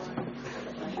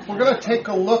We're going to take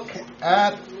a look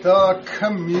at the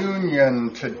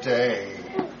communion today.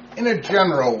 In a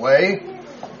general way,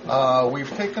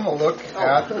 we've taken a look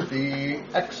at the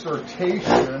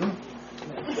exhortation,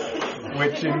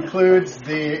 which includes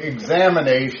the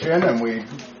examination, and we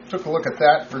took a look at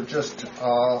that for just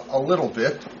a little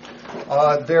bit.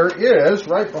 There is,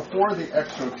 right before the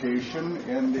exhortation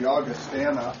in the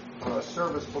Augustana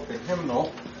service book and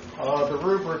hymnal, the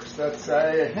rubrics that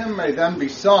say, a hymn may then be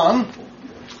sung.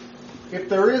 If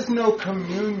there is no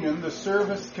communion, the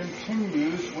service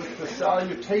continues with the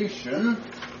salutation,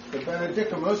 the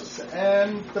benedicamus,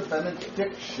 and the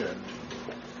benediction.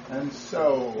 And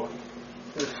so,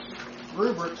 this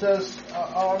rubric says,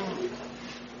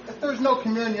 if there's no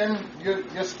communion, you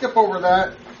skip over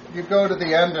that, you go to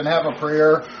the end and have a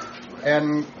prayer,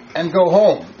 and go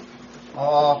home.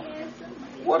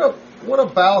 What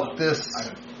about this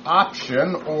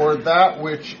option, or that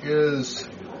which is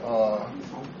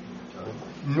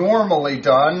normally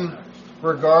done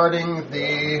regarding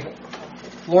the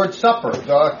Lord's Supper,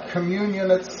 the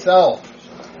communion itself?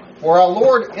 For our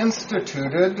Lord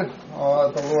instituted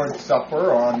the Lord's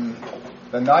Supper on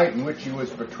the night in which he was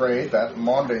betrayed, that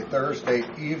Maundy Thursday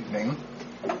evening.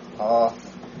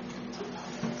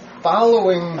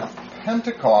 Following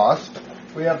Pentecost,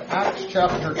 we have Acts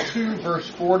chapter 2, verse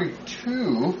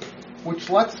 42, which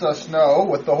lets us know,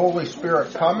 with the Holy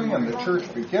Spirit coming and the church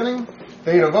beginning,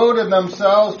 they devoted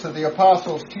themselves to the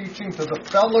apostles' teaching, to the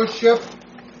fellowship,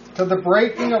 to the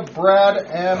breaking of bread,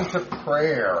 and to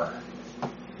prayer.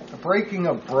 The breaking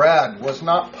of bread was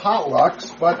not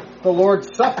potlucks, but the Lord's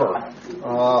Supper,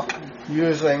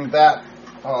 using that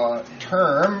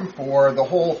term for the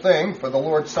whole thing, for the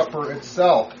Lord's Supper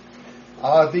itself.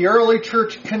 The early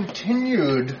church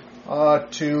continued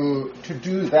to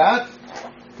do that.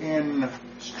 In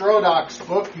Strodach's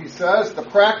book, he says, the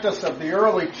practice of the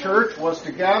early church was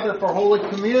to gather for Holy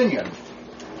Communion.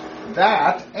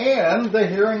 That and the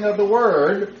hearing of the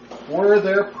Word were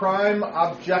their prime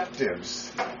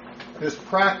objectives. This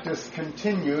practice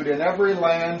continued in every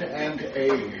land and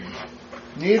age.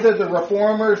 Neither the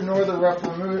Reformers nor the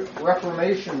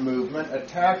Reformation movement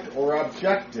attacked or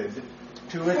objected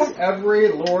to its every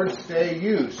Lord's Day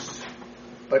use,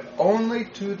 but only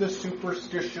to the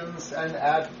superstitions and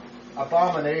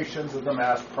abominations of the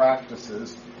mass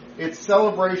practices. Its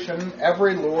celebration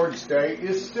every Lord's Day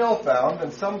is still found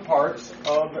in some parts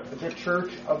of the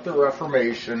Church of the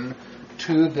Reformation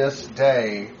to this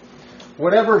day.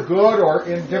 Whatever good or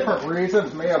indifferent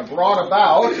reasons may have brought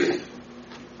about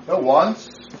the once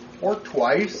or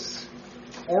twice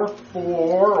or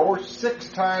 4 or 6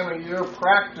 time a year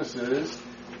practices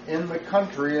in the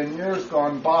country in years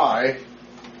gone by,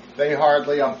 they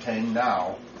hardly obtain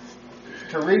now.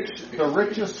 To reach the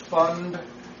richest fund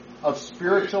of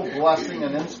spiritual blessing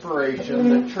and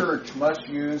inspiration, the church must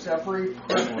use every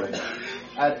privilege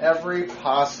at every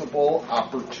possible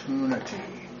opportunity.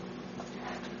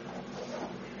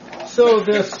 So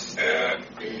this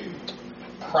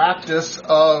practice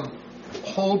of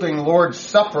holding Lord's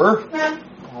Supper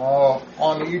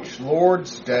on each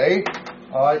Lord's Day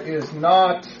is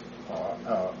not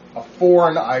a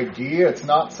foreign idea. It's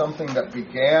not something that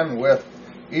began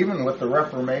even with the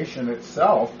Reformation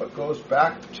itself, but goes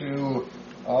back to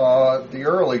the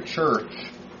early church.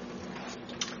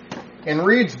 In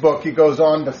Reed's book, he goes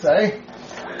on to say,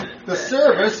 the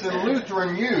service in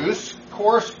Lutheran use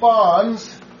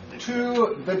corresponds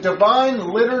to the divine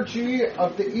liturgy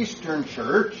of the Eastern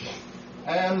Church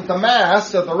and the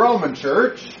Mass of the Roman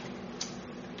Church.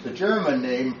 The German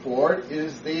name for it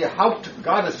is the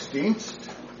Hauptgottesdienst.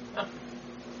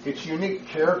 Its unique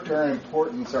character and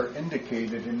importance are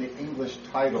indicated in the English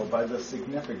title by the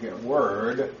significant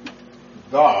word,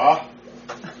 the,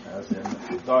 as in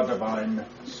the divine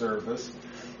service.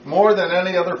 More than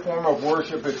any other form of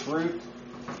worship,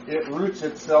 it roots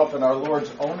itself in our Lord's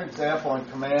own example and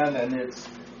command, and its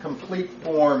complete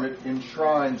form, it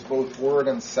enshrines both word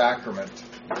and sacrament.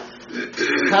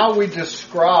 How we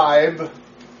describe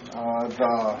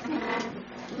the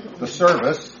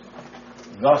service,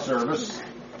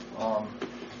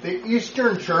 the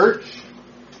Eastern Church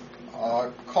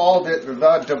called it the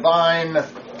divine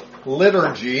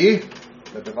liturgy.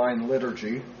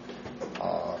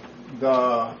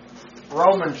 The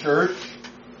Roman Church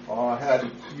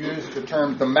had used the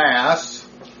term the Mass.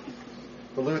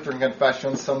 The Lutheran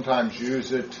confessions sometimes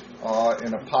use it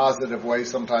in a positive way,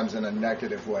 sometimes in a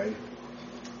negative way.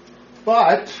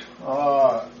 But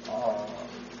the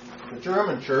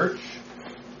German Church,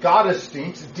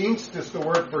 Gottesdienst, Dienst is the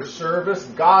word for service,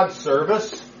 God's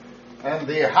service, and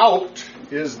the Haupt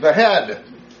is the head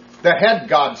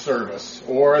God service,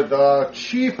 or the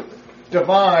chief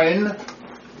divine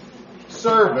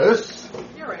service.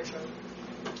 You're right, Joe.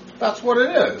 That's what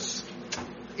it is.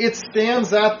 It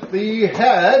stands at the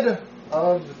head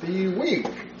of the week.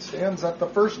 It stands at the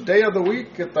first day of the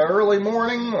week, at the early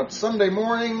morning, on Sunday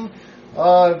morning.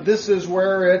 This is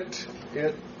where it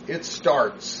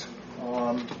starts.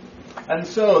 And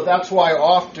so that's why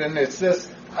often it's this,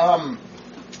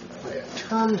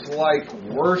 terms like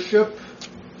worship,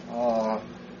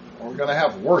 we're going to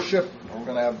have worship, we're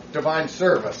going to have divine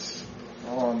service.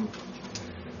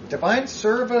 Divine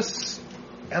service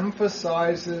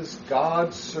emphasizes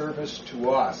God's service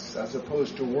to us, as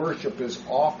opposed to worship is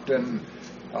often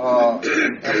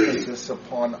an emphasis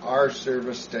upon our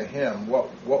service to Him,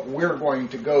 what we're going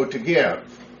to go to give.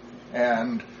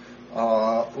 And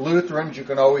Lutherans, you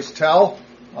can always tell,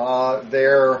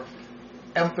 their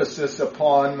emphasis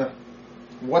upon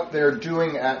what they're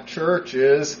doing at church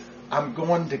is, I'm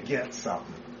going to get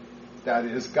something. That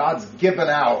is, God's given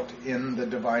out in the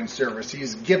divine service.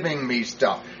 He's giving me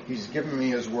stuff. He's giving me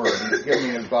His Word. He's giving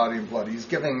me His body and blood. He's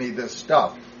giving me this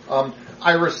stuff.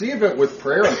 I receive it with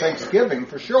prayer and thanksgiving,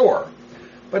 for sure.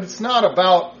 But it's not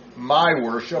about my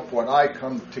worship, what I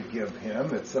come to give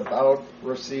Him. It's about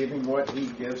receiving what He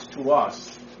gives to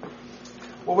us.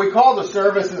 What we call the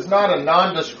service is not a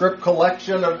nondescript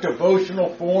collection of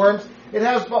devotional forms. It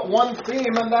has but one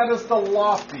theme, and that is the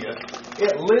loftiest.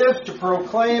 It lives to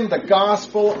proclaim the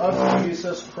gospel of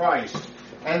Jesus Christ,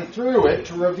 and through it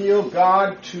to reveal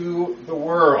God to the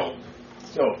world.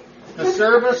 So, the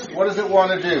service, what does it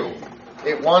want to do?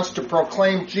 It wants to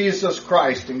proclaim Jesus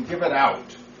Christ and give it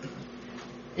out.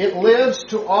 It lives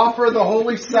to offer the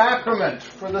Holy Sacrament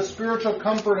for the spiritual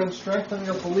comfort and strengthening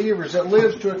of believers. It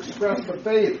lives to express the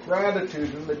faith,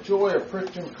 gratitude, and the joy of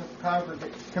Christian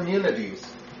communities.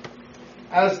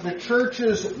 As the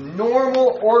Church's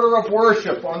normal order of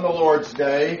worship on the Lord's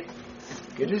Day,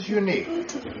 it is unique,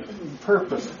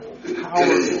 purposeful,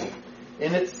 powerful.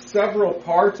 In its several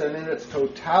parts and in its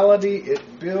totality,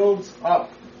 it builds up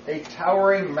a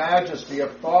towering majesty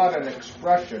of thought and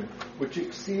expression which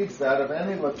exceeds that of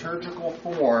any liturgical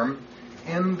form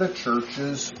in the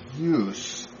Church's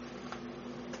use.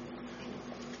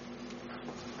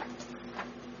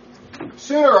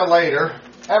 Sooner or later,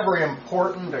 every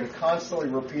important and constantly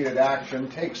repeated action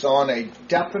takes on a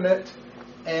definite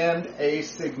and a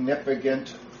significant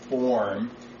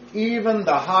form. Even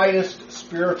the highest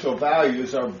spiritual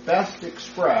values are best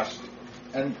expressed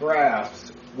and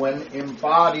grasped when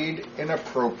embodied in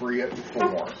appropriate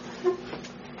form.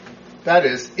 That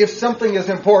is, if something is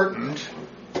important,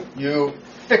 you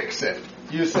fix it.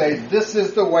 You say, this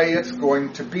is the way it's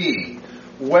going to be.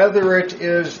 Whether it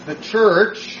is the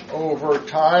Church over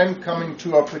time coming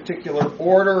to a particular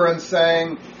order and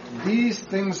saying, these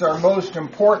things are most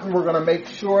important, we're going to make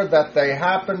sure that they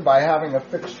happen by having a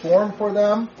fixed form for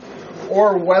them,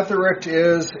 or whether it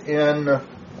is in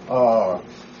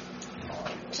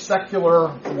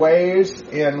secular ways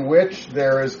in which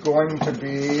there is going to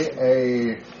be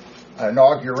an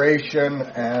inauguration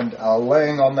and a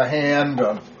laying on the hand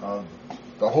of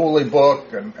the Holy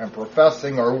Book and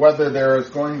professing, or whether there is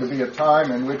going to be a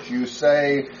time in which you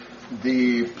say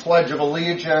the Pledge of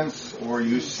Allegiance or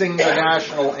you sing the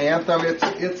national anthem.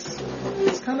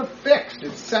 It's kind of fixed.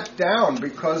 It's set down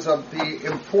because of the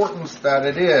importance that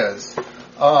it is.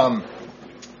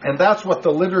 And that's what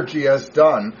the liturgy has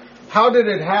done. How did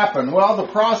it happen? Well, the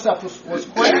process was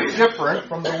quite different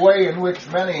from the way in which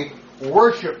many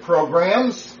worship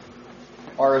programs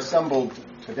are assembled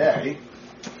today.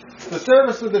 The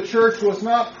service of the Church was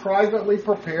not privately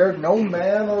prepared. No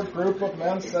man or group of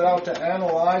men set out to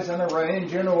analyze and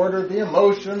arrange in order the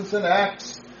emotions and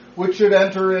acts which should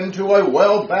enter into a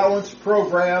well-balanced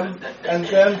program and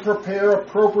then prepare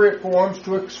appropriate forms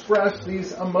to express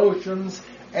these emotions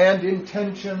and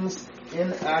intentions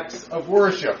in acts of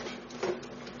worship.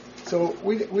 So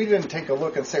we didn't take a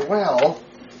look and say, well,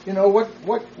 you know,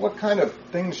 what kind of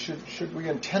things should we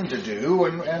intend to do,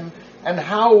 and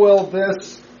how will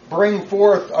this bring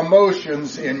forth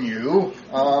emotions in you?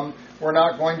 We're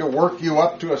not going to work you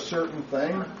up to a certain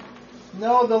thing.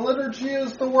 No, the liturgy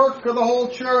is the work of the whole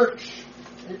Church.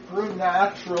 It grew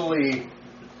naturally,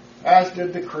 as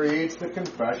did the creeds, the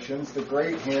confessions, the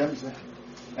great hymns,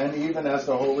 and even as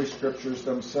the Holy Scriptures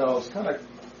themselves kind of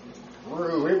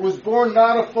grew. It was born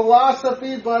not of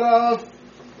philosophy, but of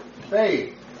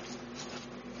faith.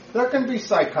 There can be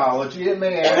psychology. It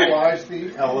may analyze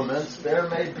the elements. There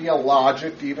may be a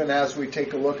logic, even as we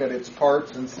take a look at its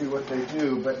parts and see what they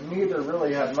do, but neither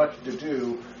really had much to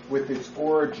do with its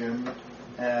origin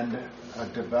and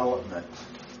development.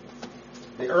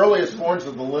 The earliest forms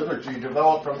of the liturgy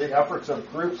developed from the efforts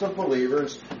of groups of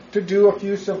believers to do a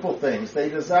few simple things. They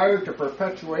desired to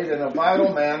perpetuate in a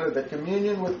vital manner the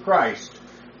communion with Christ,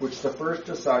 which the first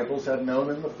disciples had known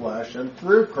in the flesh, and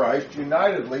through Christ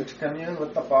unitedly to commune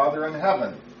with the Father in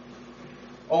heaven.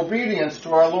 Obedience to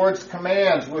our Lord's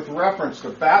commands with reference to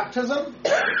baptism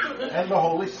and the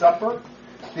Holy Supper.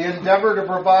 The endeavor to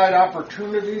provide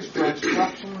opportunities for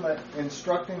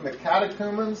instructing the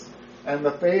catechumens and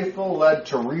the faithful led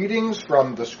to readings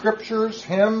from the Scriptures,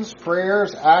 hymns,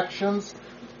 prayers, actions,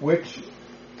 which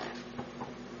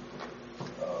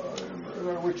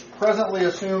presently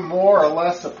assume more or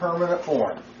less a permanent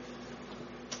form.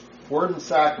 Word and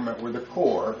sacrament were the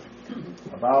core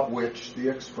about which the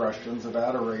expressions of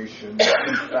adoration,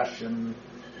 confession,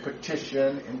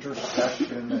 petition,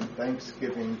 intercession, and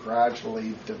thanksgiving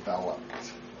gradually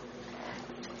developed.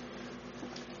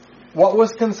 What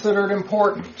was considered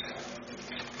important?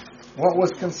 What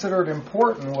was considered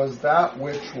important was that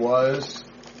which was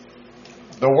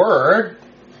the Word,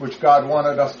 which God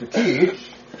wanted us to teach,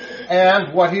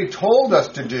 and what He told us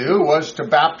to do was to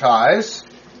baptize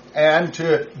and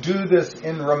to do this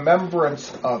in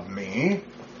remembrance of me.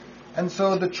 And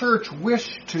so the church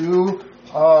wished to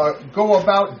go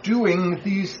about doing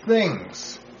these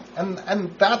things.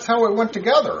 And that's how it went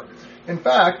together. In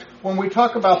fact, when we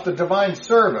talk about the divine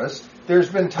service, there's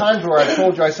been times where I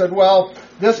told you, I said, well,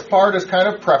 this part is kind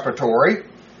of preparatory.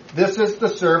 This is the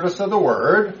service of the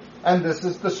Word, and this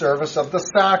is the service of the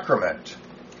sacrament.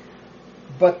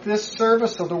 But this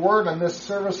service of the Word and this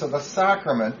service of the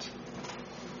sacrament,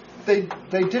 they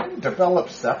didn't develop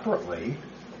separately.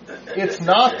 It's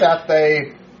not that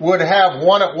they would have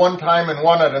one at one time and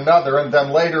one at another, and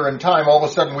then later in time, all of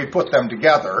a sudden we put them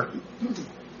together.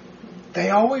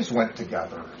 They always went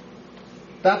together.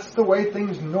 That's the way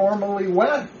things normally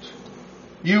went.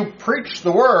 You preached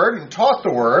the Word and taught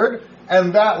the Word,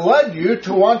 and that led you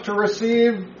to want to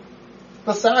receive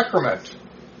the sacrament,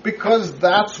 because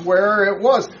that's where it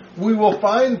was. We will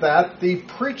find that the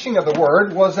preaching of the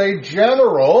Word was a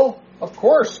general, of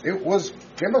course, it was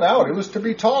given out, it was to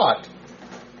be taught.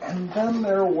 And then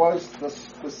there was the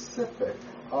specific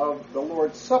of the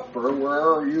Lord's Supper,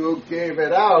 where you gave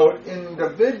it out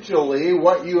individually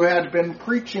what you had been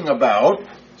preaching about,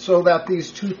 so that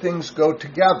these two things go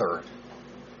together.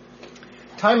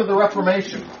 Time of the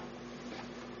Reformation.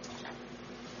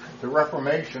 The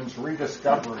Reformation's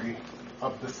rediscovery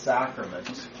of the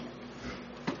sacrament.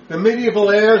 The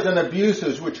medieval errors and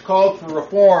abuses which called for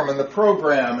reform and the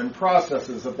program and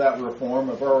processes of that reform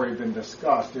have already been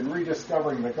discussed. In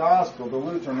rediscovering the gospel, the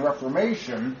Lutheran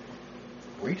Reformation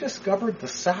rediscovered the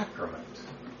sacrament.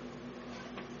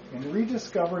 In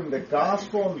rediscovering the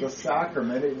gospel and the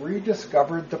sacrament, it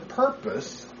rediscovered the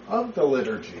purpose of the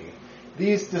liturgy.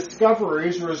 These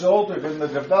discoveries resulted in the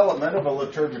development of a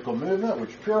liturgical movement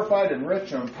which purified,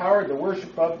 enriched, and empowered the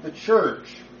worship of the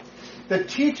church. The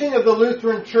teaching of the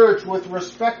Lutheran Church with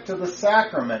respect to the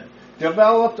sacrament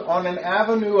developed on an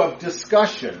avenue of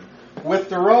discussion with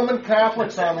the Roman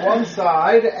Catholics on one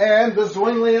side and the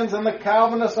Zwinglians and the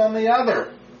Calvinists on the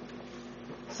other.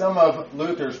 Some of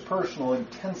Luther's personal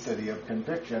intensity of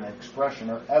conviction and expression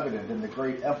are evident in the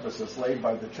great emphasis laid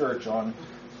by the Church on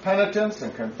penitence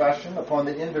and confession, upon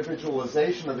the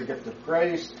individualization of the gift of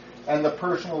grace, and the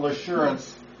personal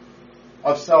assurance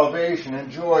of salvation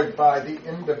enjoyed by the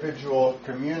individual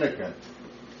communicant.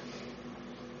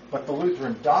 But the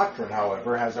Lutheran doctrine,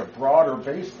 however, has a broader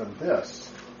base than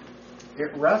this.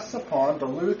 It rests upon the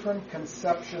Lutheran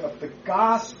conception of the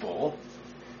gospel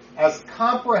as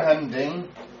comprehending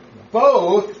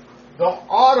both the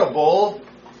audible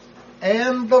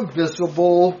and the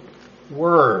visible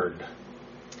word.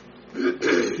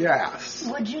 Yes.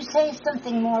 Would you say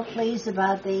something more, please,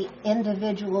 about the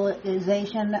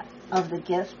individualization of the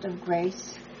gift of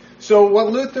grace? So what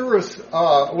Luther was,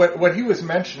 what he was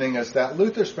mentioning is that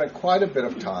Luther spent quite a bit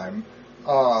of time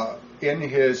in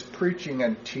his preaching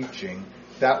and teaching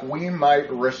that we might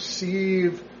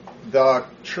receive the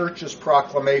church's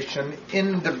proclamation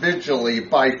individually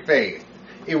by faith.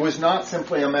 It was not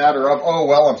simply a matter of, oh,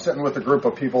 well, I'm sitting with a group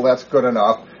of people, that's good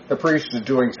enough. The priest is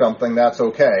doing something, that's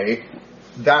okay.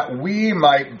 That we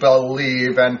might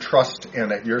believe and trust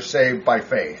in it. You're saved by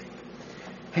faith.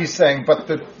 He's saying, but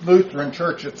the Lutheran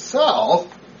Church itself,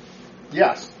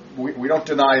 yes, we don't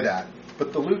deny that.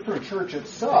 But the Lutheran Church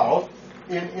itself,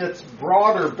 in its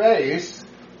broader base,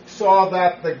 saw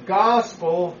that the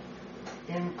gospel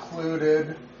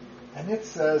included, and it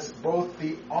says, both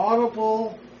the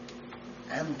audible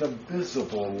and the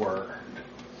visible word.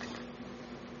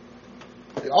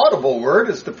 The audible word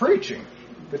is the preaching,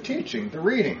 the teaching, the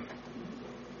reading.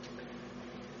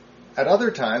 At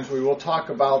other times, we will talk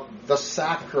about the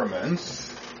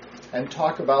sacraments and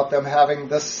talk about them having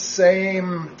the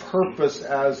same purpose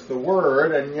as the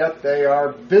Word, and yet they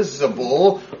are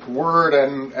visible. Word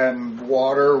and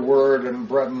water, Word and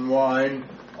bread and wine,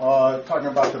 talking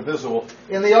about the visible.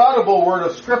 In the audible Word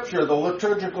of Scripture, the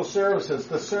liturgical services,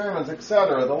 the sermons,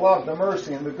 etc., the love, the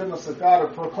mercy, and the goodness of God are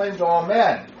proclaimed to all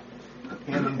men.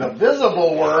 In the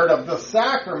visible Word of the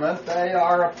sacrament, they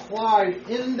are applied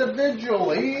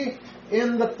individually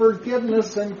in the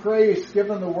forgiveness and grace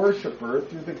given the worshiper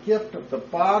through the gift of the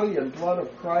body and blood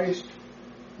of Christ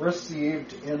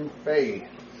received in faith.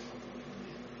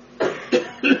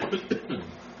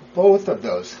 Both of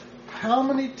those. How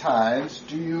many times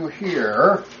do you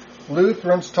hear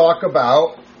Lutherans talk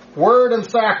about Word and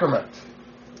sacrament?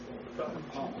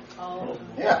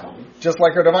 Yeah, just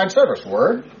like our divine service.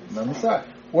 Word, and then the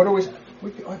sacrament.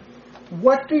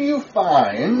 What do you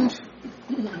find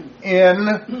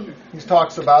he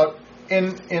talks about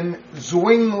in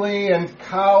Zwingli and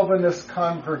Calvinist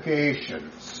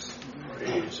congregations?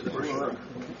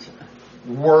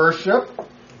 Worship.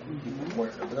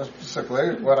 That's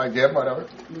basically what I give, whatever.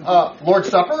 Lord's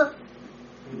Supper?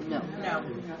 No.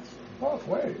 Oh,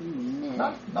 wait.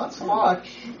 Not so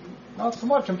much. Not so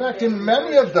much. In fact, in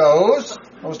many of those,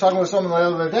 I was talking with someone the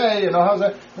other day, how's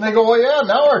that? And they go, well, yeah,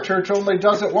 now our church only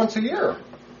does it once a year.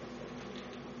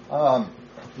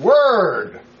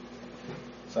 Word.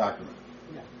 Sacrament.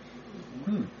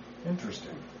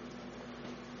 Interesting.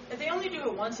 If they only do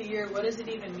it once a year, what does it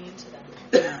even mean to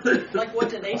them? Like, what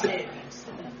do they say it means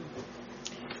to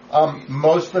them?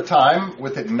 Most of the time,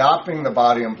 with it not being the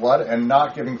body and blood and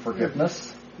not giving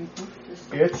forgiveness,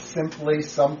 it's simply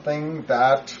something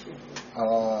that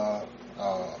a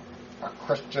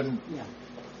Christian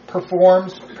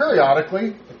performs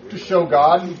periodically to show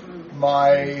God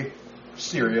my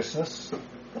seriousness.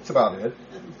 That's about it.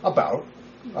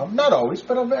 Not always,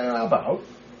 but about.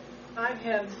 I've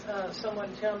had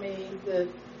someone tell me that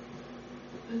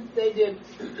they did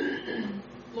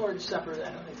Lord's Supper.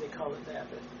 I don't think they call it that,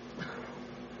 but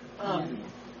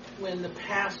when the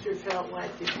pastor felt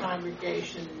like the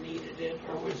congregation needed it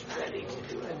or was ready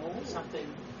to do it, something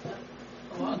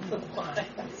along the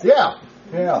lines. Yeah.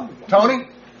 Tony?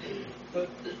 But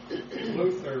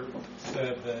Luther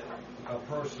said that a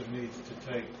person needs to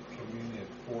take communion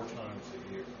 4 times a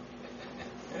year.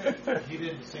 He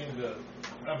didn't seem to,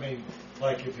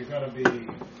 like if you're going to be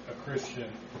a Christian,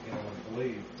 and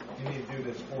believe, you need to do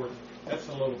this 4. That's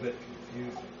a little bit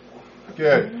confusing.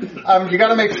 Good. You got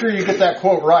to make sure you get that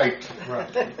quote right.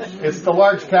 It's the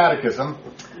Large Catechism,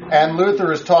 and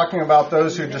Luther is talking about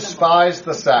those who despise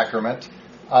the sacrament.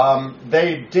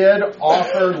 They did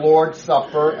offer Lord's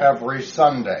Supper every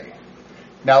Sunday.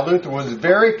 Now, Luther was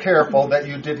very careful that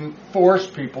you didn't force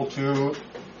people to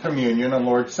communion and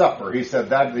Lord's Supper. He said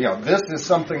that, this is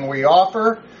something we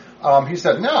offer. He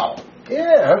said, now,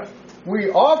 if we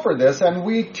offer this and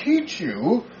we teach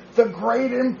you the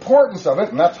great importance of it,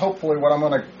 and that's hopefully what I'm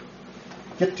going to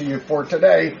get to you for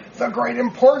today, the great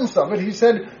importance of it, he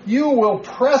said, you will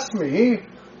press me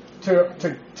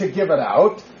to give it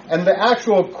out. And the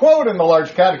actual quote in the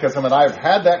Large Catechism, and I've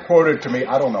had that quoted to me,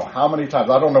 I don't know how many times.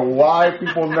 I don't know why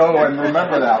people know and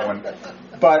remember that one.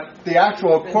 But the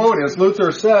actual quote is,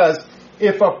 Luther says,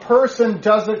 if a person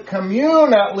doesn't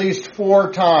commune at least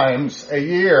 4 times a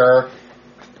year,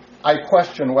 I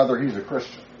question whether he's a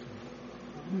Christian.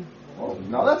 Well,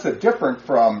 now that's a different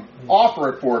from offer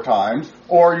it 4 times,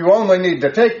 or you only need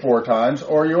to take 4 times,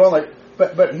 or you only...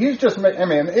 But he's just...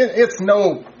 it's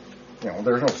no...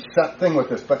 there's no set thing with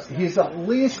this, but he's at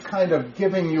least kind of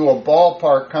giving you a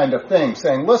ballpark kind of thing,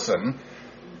 saying, listen,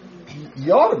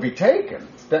 you ought to be taken.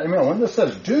 When this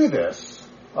says do this,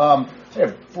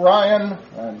 hey, Brian,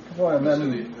 and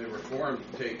then... The Reformed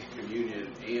take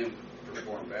communion and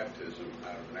perform baptism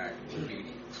out of an act of obedience.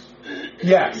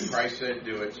 Yes. Christ said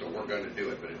do it, so we're going to do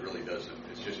it, but it really doesn't.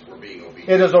 It's just we're being obedient.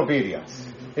 It is obedience.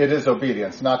 It is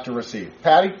obedience, not to receive.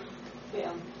 Patty?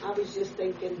 Well, I was just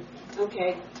thinking,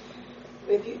 okay,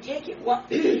 if you take it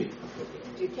once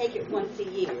a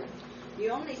year,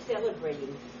 you're only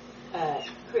celebrating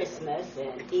Christmas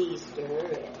and Easter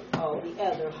and all the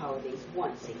other holidays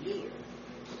once a year.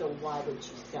 So why would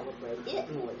you celebrate it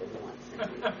more than once a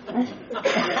year?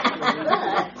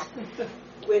 But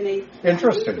when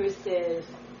Luther says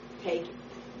take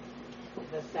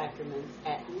the sacraments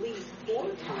at least 4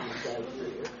 times a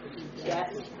year,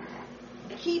 that's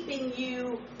keeping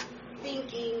you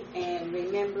thinking and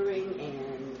remembering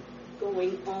and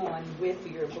going on with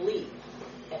your belief.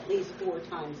 At least 4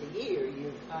 times a year,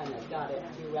 you've kind of got it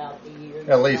throughout the year.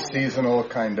 At least seasonal,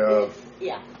 kind of.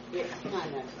 It's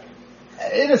kind of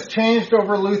it has changed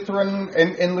over Lutheran,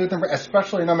 in Lutheran,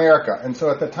 especially in America. And so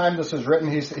at the time this is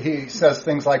written, he says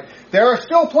things like, there are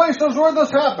still places where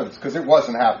this happens, because it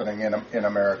wasn't happening in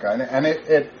America.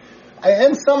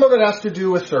 And some of it has to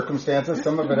do with circumstances,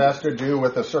 some of it has to do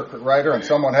with a circuit rider and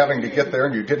someone having to get there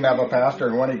and you didn't have a pastor,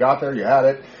 and when he got there you had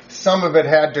it. Some of it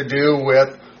had to do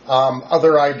with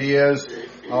other ideas.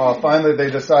 Finally they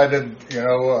decided,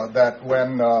 that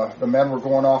when the men were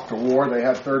going off to war, they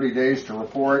had 30 days to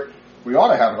report. We ought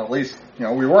to have it at least,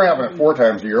 we were having it 4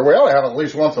 times a year. We ought to have it at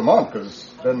least once a month,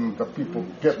 because then the people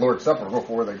get Lord's Supper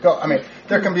before they go. I mean,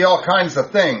 there can be all kinds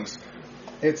of things.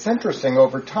 It's interesting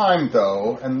over time,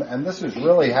 though, and this has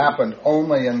really happened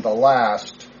only in the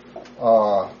last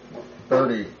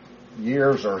 30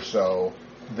 years or so,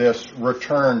 this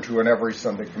return to an every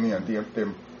Sunday communion,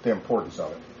 the importance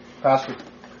of it. Pastor?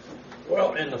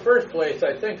 Well, in the first place,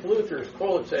 I think Luther's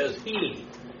quote says,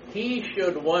 he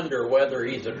should wonder whether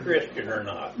he's a Christian or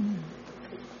not.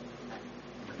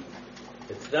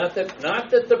 It's not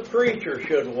that the preacher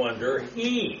should wonder,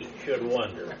 he should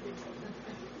wonder.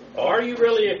 Are you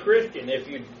really a Christian if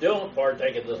you don't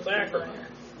partake of the sacrament?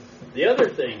 The other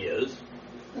thing is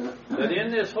that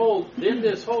in this whole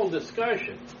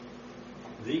discussion,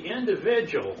 the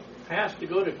individual has to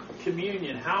go to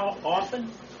communion how often?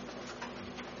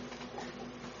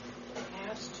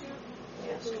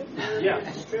 Yeah,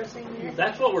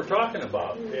 that's what we're talking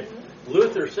about. If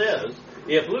Luther says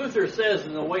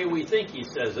in the way we think he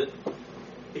says it,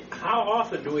 how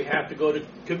often do we have to go to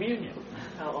communion?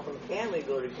 How often can we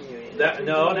go to communion?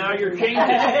 Now you're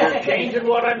changing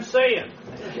what I'm saying.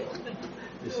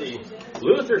 You see,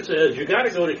 Luther says you got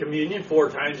to go to communion 4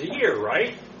 times a year,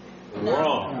 right?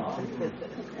 Wrong.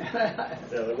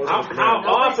 How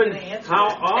often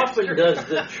does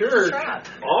the church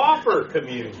offer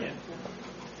communion?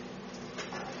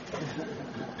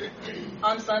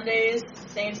 On Sundays,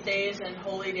 saints' days, and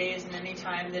holy days, and any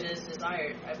time that is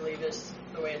desired, I believe is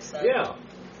the way it's said. Yeah.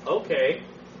 Okay.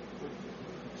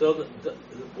 So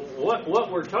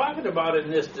what we're talking about in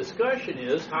this discussion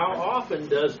is how often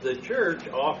does the church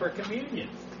offer communion?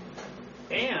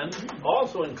 And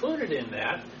also included in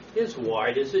that is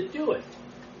why does it do it?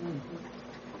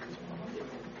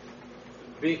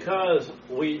 Because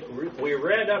we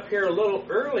read up here a little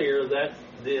earlier that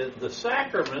the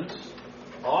sacraments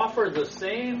offer the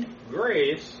same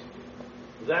grace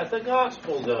that the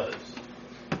gospel does.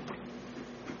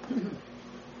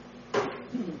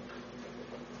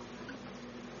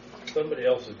 Somebody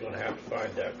else is going to have to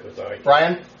find that because I can't.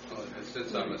 Brian? Well,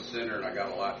 since I'm a sinner and I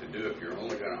got a lot to do, if you're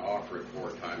only going to offer it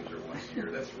 4 times or once a year,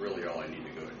 that's really all I need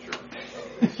to go to church.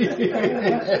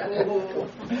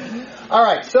 All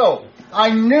right, so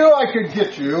I knew I could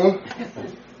get you.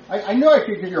 I knew I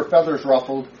could get your feathers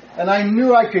ruffled, and I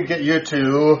knew I could get you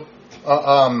to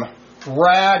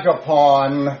rag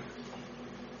upon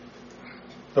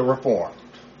the Reformed.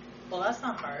 Well, that's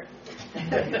not hard.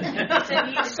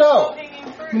 So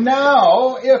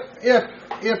now,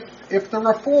 if the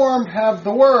Reformed have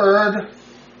the Word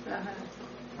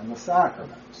and the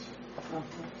sacraments,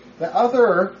 the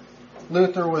other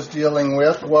Luther was dealing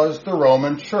with was the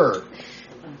Roman Church.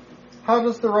 How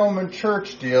does the Roman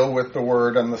Church deal with the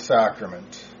Word and the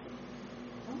sacrament?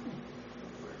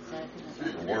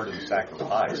 The Word and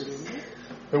sacrifice.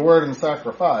 The Word and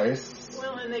sacrifice.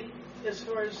 Well, and as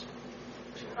far as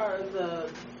the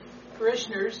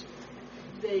parishioners,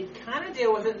 they kind of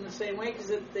deal with it in the same way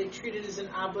because they treat it as an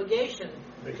obligation.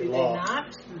 Do they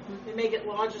not? Mm-hmm. They make it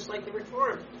law just like the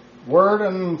Reformed. Word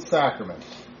and sacrament.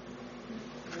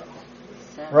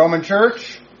 Roman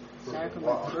Church?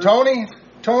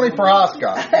 Tony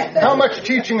Prohaska, how much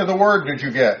teaching of the Word did you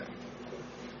get?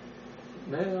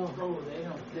 Well,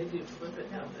 they do flip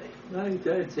it, don't they?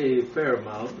 I'd say a fair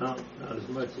amount, not as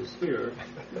much as here,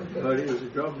 but it was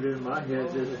drummed in my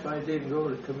head that if I didn't go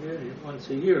to communion once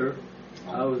a year,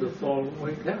 I was a fallen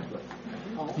away Catholic.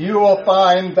 You will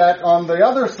find that on the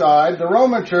other side, the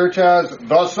Roman Church has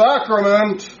the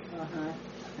sacrament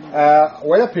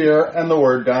way up here and the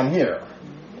Word down here.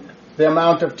 The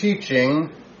amount of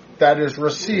teaching that is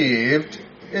received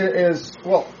is,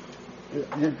 well,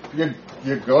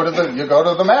 you go to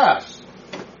the Mass.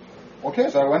 Okay,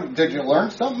 so did you learn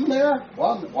something there?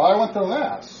 Well, I went to the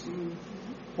Mass.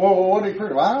 Well, what did you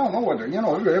preach? Well, I don't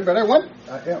know but I went.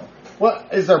 Well,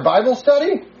 is there Bible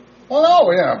study? Well, no,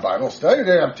 we didn't have Bible study. We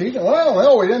didn't have teaching. Well,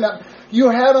 no, we didn't have. You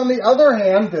had, on the other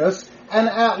hand, this, and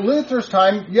at Luther's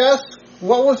time, yes,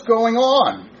 what was going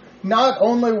on? Not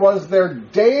only was there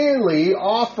daily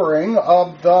offering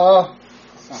of the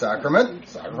sacrament,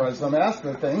 sacrifice of the Mass,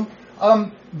 the thing,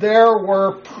 there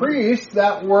were priests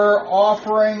that were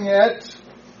offering it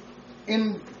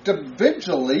in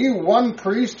individually, one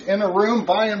priest in a room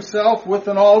by himself with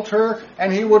an altar,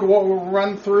 and he would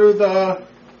run through the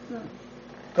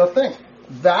thing.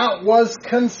 That was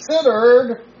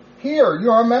considered here.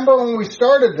 You remember when we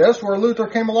started this, where Luther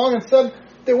came along and said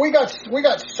that we got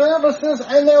services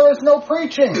and there is no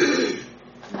preaching.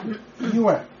 You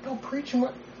went, no preaching?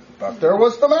 What? But there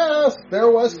was the Mass. There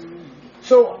was.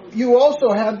 So you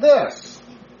also had this.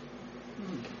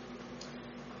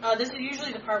 This is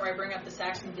usually the part where I bring up the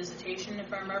Saxon visitation,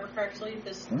 if I remember correctly,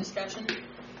 this discussion,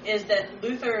 is that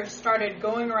Luther started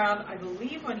going around, I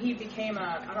believe when he became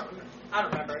I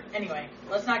don't remember. Anyway,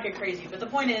 let's not get crazy. But the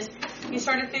point is, he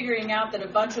started figuring out that a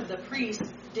bunch of the priests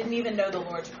didn't even know the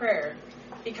Lord's Prayer.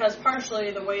 Because partially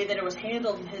the way that it was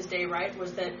handled in his day, right,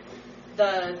 was that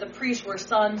the priests were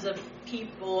sons of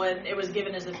people, and it was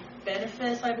given as a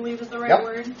benefice, I believe is the right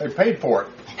word. They paid for it.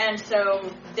 And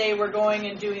so they were going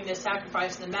and doing this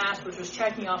sacrifice in the Mass, which was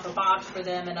checking off a box for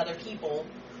them and other people.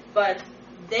 But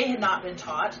they had not been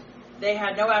taught. They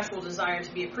had no actual desire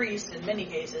to be a priest in many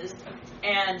cases.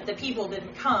 And the people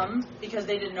didn't come because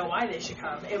they didn't know why they should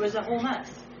come. It was a whole mess.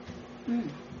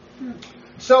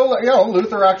 So,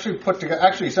 Luther actually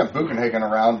he sent Bugenhagen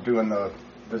around doing the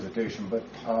visitation, but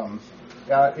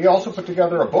he also put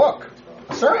together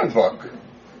a sermon book.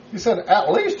 He said, at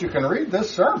least you can read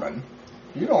this sermon.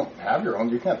 You don't have your own,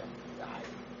 you can't.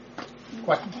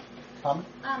 Question? Comment?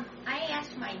 I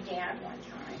asked my dad one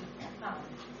time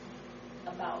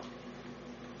about,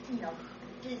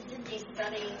 did they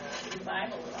study the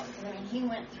Bible at all? I mean, he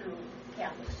went through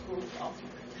Catholic schools all through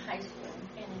high school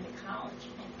and into college,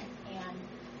 and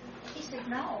he said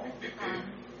no,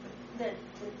 that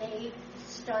they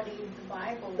studied the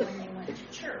Bible when they went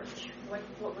to church,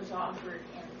 what was offered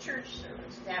in the church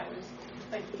service. That was,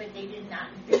 but they did not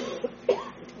do,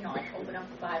 like open up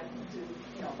the Bible and do,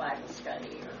 Bible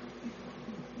study, or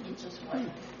it just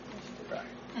wasn't.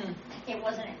 It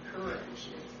wasn't encouraged.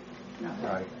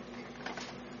 Right.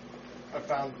 I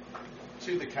found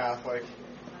to the Catholic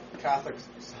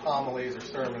homilies or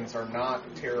sermons are not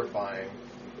terrifying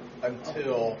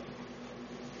until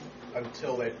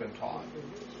they've been taught.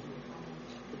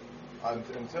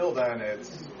 Until then,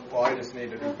 it's, I just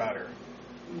need to do better.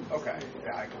 Okay,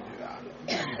 yeah, I can do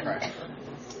that.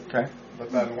 Okay.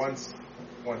 But then once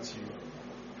you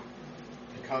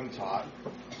become taught,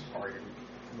 or you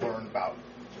learn about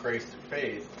grace through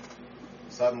faith,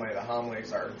 suddenly the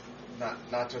homilies are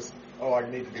not just, I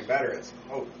need to do better. It's,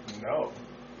 no,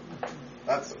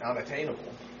 that's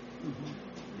unattainable.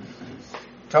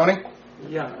 Tony?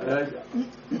 Yeah,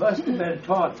 must have been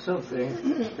taught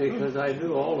something, because I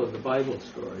knew all of the Bible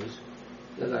stories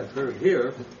that I've heard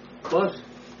here. Plus,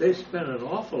 they spent an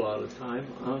awful lot of time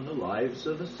on the lives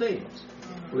of the saints,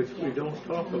 which we don't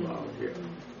talk about here,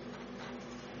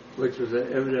 which was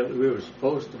evidently we were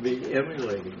supposed to be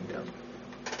emulating them.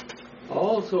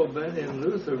 Also been in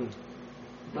Lutheran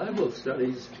Bible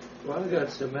studies. I got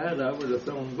so mad I would have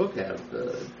thrown a book at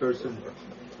the person.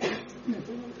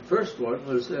 The first one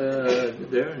was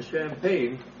there in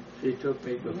Champaign. She took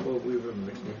me before we were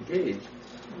engaged.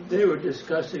 They were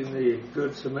discussing the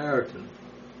Good Samaritan.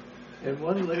 And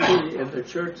one lady in the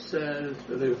church said,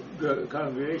 the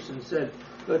congregation said,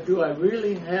 but do I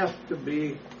really have to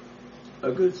be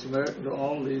a Good Samaritan to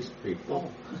all these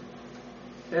people?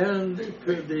 And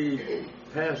the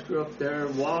pastor up there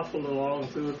waffled along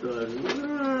through it.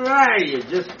 You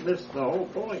just missed the whole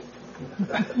point.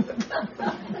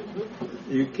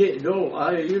 You can't. No,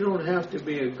 you don't have to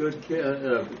be a good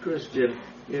Christian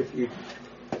if you.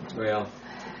 Well,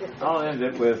 I'll end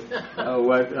it with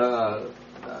what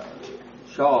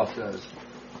Shaw says.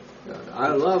 I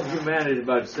love humanity,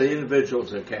 but it's the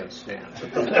individuals that can't stand.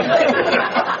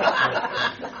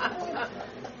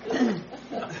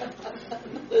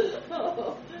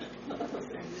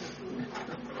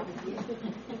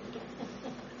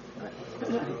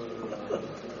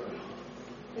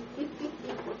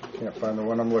 Can't find the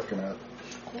one I'm looking at.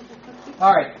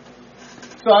 All right.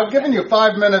 So I've given you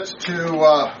 5 minutes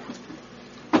to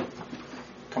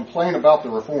complain about the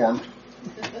Reformed,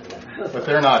 but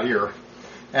they're not here.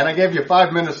 And I gave you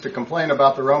 5 minutes to complain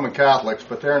about the Roman Catholics,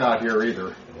 but they're not here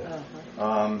either.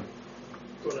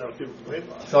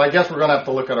 So I guess we're going to have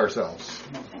to look at ourselves.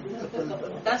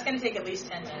 That's going to take at least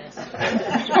 10 minutes.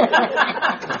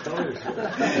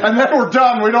 And then we're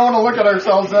done. We don't want to look at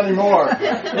ourselves anymore.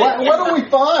 What do we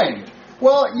find?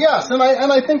 Well, yes, and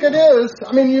I think it is.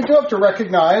 I mean, you do have to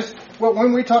recognize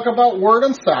when we talk about word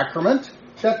and sacrament,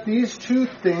 that these two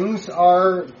things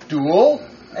are dual,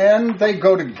 and they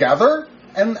go together,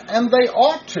 and they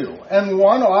ought to. And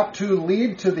one ought to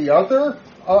lead to the other,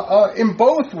 in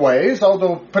both ways,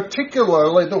 although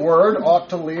particularly the word ought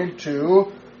to lead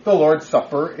to the Lord's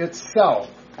Supper itself.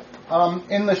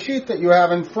 In the sheet that you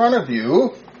have in front of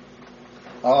you,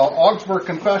 Augsburg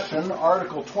Confession,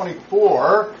 Article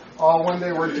 24, when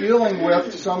they were dealing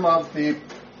with some of the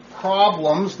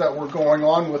problems that were going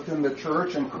on within the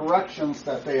church and corrections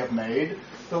that they have made,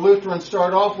 the Lutherans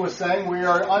start off with saying we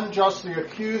are unjustly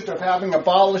accused of having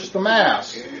abolished the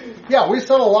Mass. Yeah, we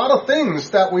said a lot of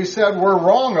things that we said were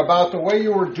wrong about the way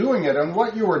you were doing it and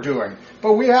what you were doing,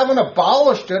 but we haven't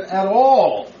abolished it at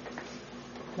all.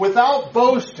 Without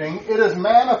boasting, it is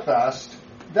manifest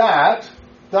that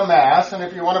the Mass, and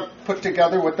if you want to put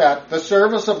together with that, the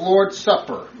service of Lord's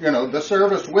Supper, the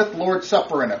service with Lord's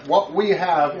Supper in it, what we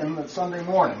have in the Sunday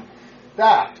morning,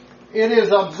 that it is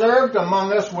observed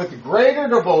among us with greater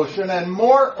devotion and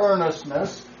more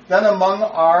earnestness than among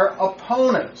our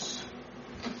opponents.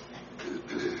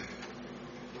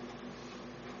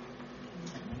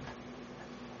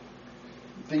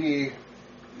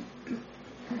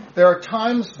 There are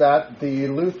times that the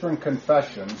Lutheran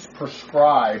confessions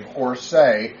prescribe or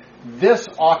say, this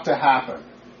ought to happen.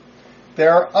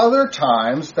 There are other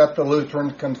times that the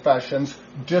Lutheran confessions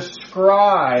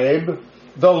describe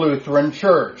the Lutheran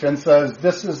Church and says,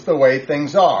 this is the way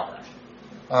things are.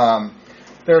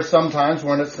 There are some times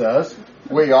when it says,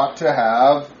 we ought to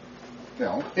have,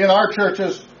 in our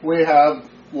churches, we have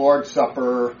Lord's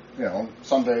Supper,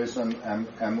 Sundays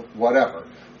and whatever.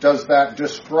 Does that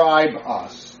describe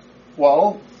us?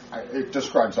 Well, it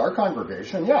describes our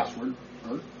congregation. Yes, we're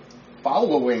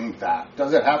following that.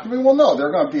 Does it have to be? Well, no. There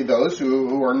are going to be those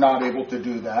who are not able to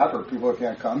do that, or people who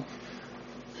can't come.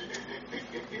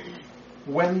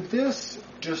 When this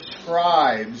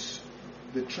describes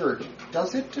the church,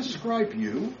 does it describe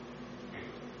you?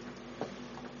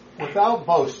 Without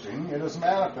boasting, it is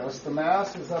manifest the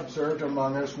Mass is observed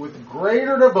among us with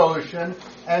greater devotion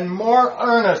and more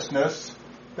earnestness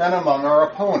than among our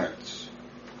opponents.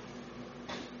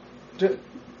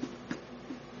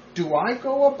 Do I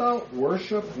go about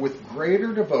worship with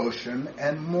greater devotion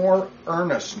and more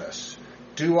earnestness?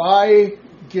 Do I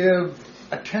give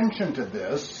attention to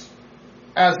this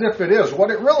as if it is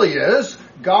what it really is,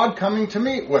 God coming to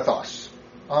meet with us?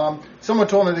 Someone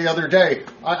told me the other day,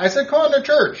 I said, come on to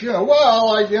church. I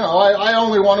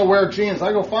only want to wear jeans.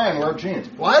 I go, fine, wear jeans.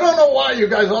 Well, I don't know why you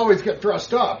guys always get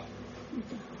dressed up.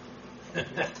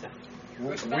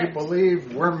 We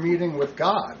believe we're meeting with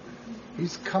God.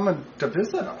 He's coming to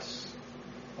visit us.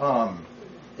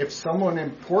 If someone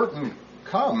important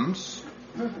comes,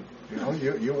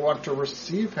 you want to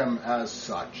receive him as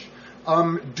such.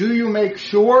 Do you make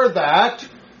sure that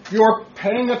you're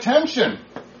paying attention?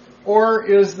 Or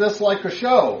is this like a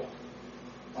show?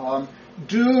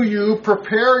 Do you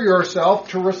prepare yourself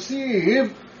to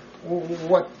receive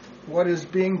what is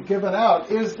being given out?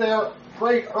 Is there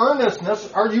great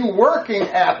earnestness? Are you working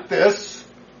at this,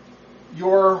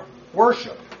 your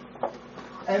worship?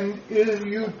 And are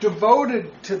you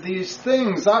devoted to these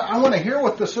things? I want to hear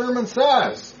what the sermon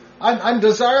says. I'm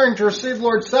desiring to receive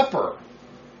Lord's Supper.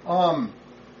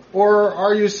 Or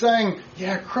are you saying,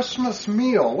 Christmas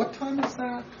meal, what time is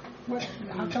that?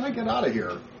 How can I get out of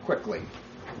here quickly?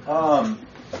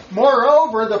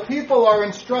 Moreover, the people are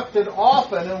instructed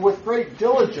often and with great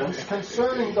diligence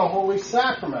concerning the Holy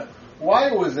Sacrament, why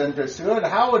it was understood,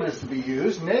 how it is to be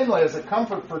used, namely as a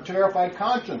comfort for terrified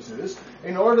consciences,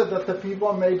 in order that the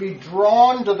people may be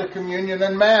drawn to the communion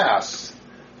and Mass.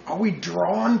 Are we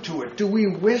drawn to it? Do we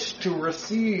wish to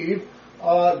receive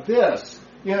this?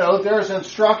 There's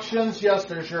instructions. Yes,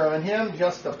 there's your hymn.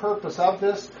 Yes, the purpose of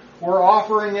this. We're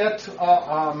offering it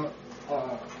on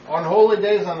holy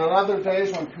days and on other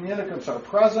days when communicants are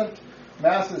present.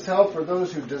 Mass is held for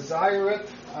those who desire it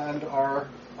and are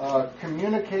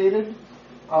communicated.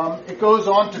 It goes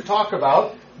on to talk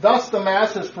about, thus the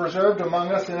Mass is preserved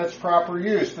among us in its proper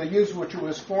use, the use which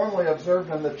was formerly observed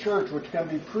in the Church, which can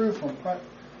be proved from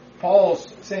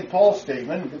St. Paul's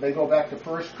statement. They go back to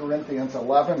 1 Corinthians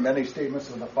 11, many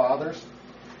statements of the Fathers.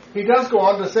 He does go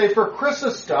on to say, for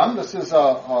Chrysostom, this is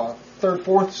a 3rd,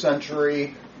 4th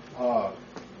century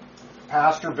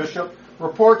pastor, bishop,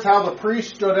 reports how the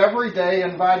priest stood every day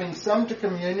inviting some to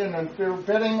communion and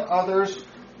forbidding others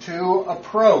to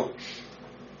approach.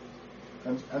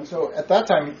 And so at that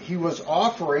time, he was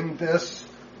offering this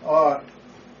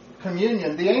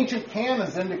communion. The ancient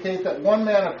canons indicate that one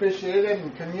man officiated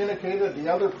and communicated, the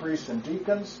other priests and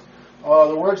deacons.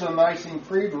 The words of the Nicene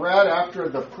Creed read, after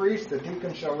the priest, the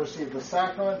deacon shall receive the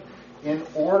sacrament in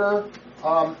order.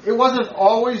 It wasn't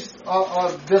always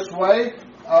this way.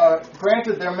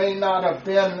 Granted, there may not have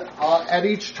been at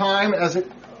each time as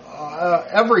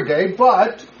every day,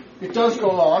 but it does go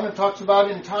on. It talks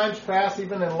about in times past,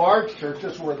 even in large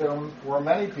churches where there were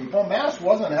many people, Mass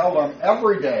wasn't held on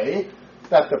every day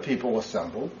that the people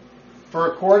assembled.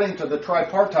 For according to the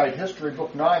tripartite history,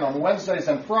 Book 9, on Wednesdays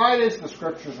and Fridays the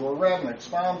Scriptures were read and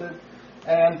expounded,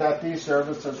 and that these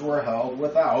services were held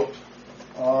without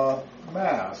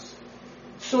Mass.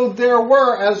 So there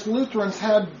were, as Lutherans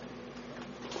had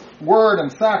Word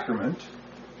and Sacrament,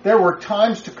 there were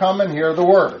times to come and hear the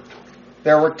Word.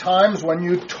 There were times when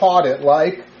you taught it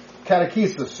like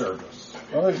catechesis service.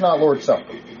 Well, there's not Lord's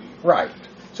Supper. Right.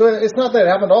 So it's not that it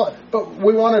happened all, but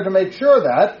we wanted to make sure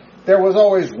that there was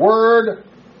always Word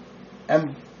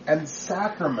and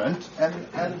sacrament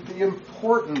and the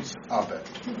importance of it.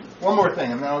 One more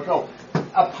thing, and then I'll go.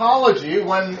 Apology,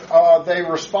 when they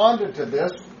responded to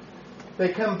this, they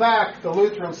come back, the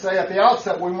Lutherans say, at the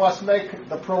outset we must make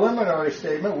the preliminary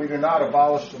statement, we do not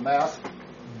abolish the Mass,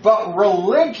 but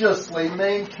religiously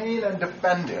maintain and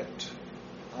defend it.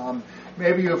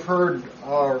 Maybe you've heard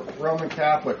Roman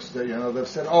Catholics that they've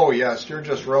said, "Oh yes, you're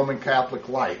just Roman Catholic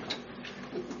light."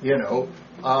 In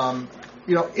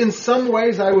some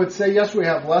ways, I would say yes, we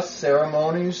have less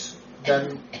ceremonies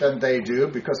than they do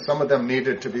because some of them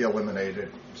needed to be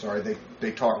eliminated. Sorry,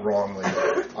 they taught wrongly.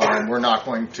 We're not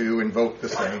going to invoke the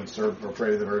saints or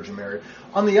pray to the Virgin Mary.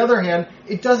 On the other hand,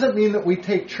 it doesn't mean that we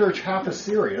take church half as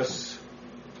serious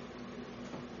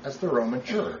as the Roman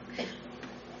Church.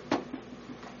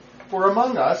 For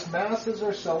among us, Masses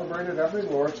are celebrated every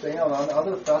Lord's Day and on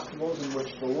other festivals in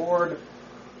which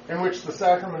the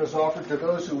sacrament is offered to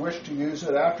those who wish to use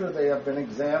it after they have been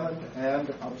examined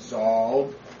and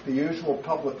absolved. The usual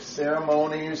public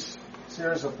ceremonies,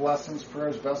 series of lessons,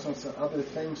 prayers, vestments, and other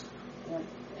things.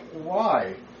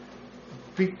 Why?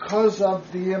 Because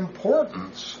of the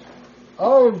importance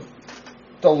of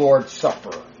the Lord's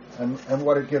Supper and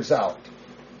what it gives out.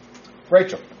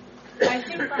 Rachel. I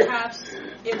think perhaps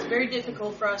it's very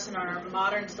difficult for us in our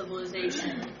modern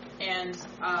civilization and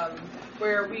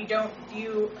where we don't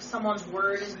view someone's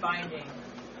word as binding.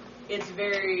 We have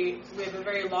a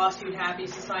very lawsuit happy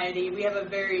society. We have a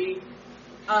very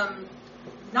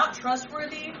not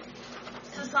trustworthy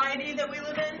society that we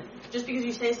live in. Just because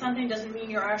you say something doesn't mean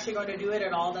you're actually going to do it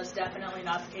at all. That's definitely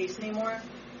not the case anymore.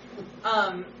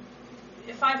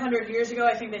 500 years ago,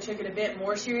 I think they took it a bit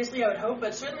more seriously, I would hope,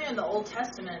 but certainly in the Old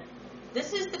Testament,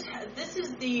 this is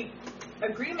the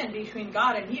agreement between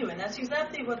God and you, and that's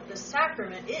exactly what the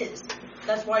sacrament is.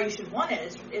 That's why you should want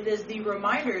it. It is the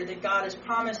reminder that God has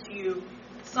promised you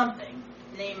something,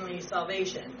 namely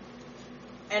salvation.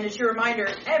 And it's your reminder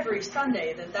every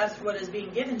Sunday that that's what is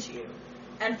being given to you.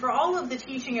 And for all of the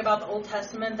teaching about the Old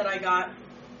Testament that I got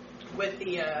with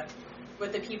the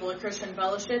people at Christian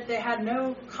Fellowship, they had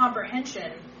no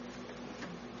comprehension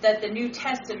that the New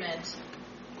Testament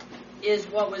is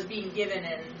what was being given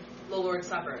in the Lord's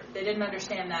Supper. They didn't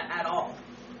understand that at all.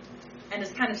 And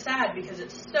it's kind of sad because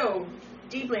it's so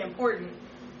deeply important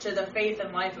to the faith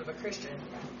and life of a Christian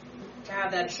to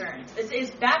have that assurance.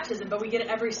 It's baptism, but we get it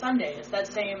every Sunday. It's that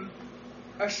same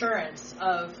assurance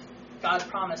of God's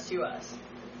promise to us.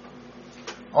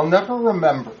 I'll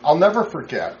never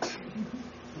forget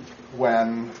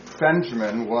when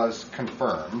Benjamin was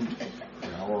confirmed,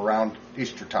 around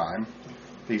Easter time,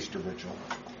 the Easter Vigil.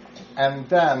 And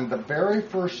then the very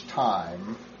first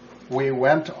time we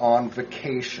went on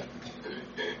vacation,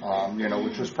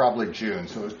 which was probably June,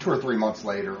 so it was 2 or 3 months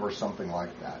later or something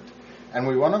like that. And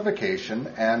we went on vacation,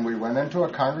 and we went into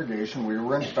a congregation we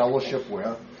were in fellowship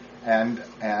with, and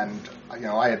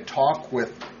I had talked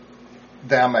with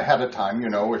them ahead of time.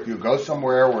 If you go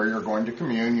somewhere where you're going to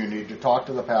commune, you need to talk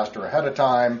to the pastor ahead of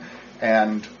time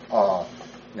and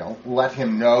let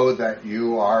him know that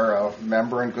you are a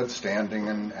member in good standing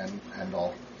and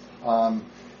all.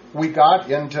 We got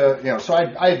into, so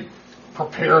I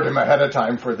prepared him ahead of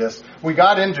time for this. We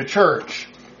got into church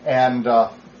and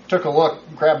took a look,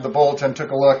 grabbed the bulletin, took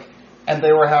a look, and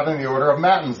they were having the order of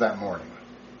matins that morning.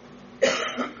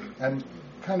 And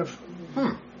kind of,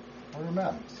 order of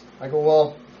matins. I go,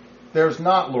 well, there's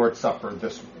not Lord's Supper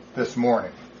this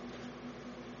morning.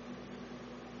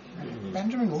 And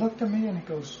Benjamin looked at me and he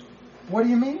goes, what do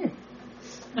you mean?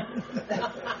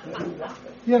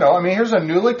 Here's a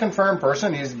newly confirmed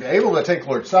person. He's able to take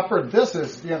Lord's Supper. This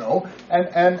is,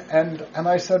 and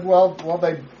I said, well,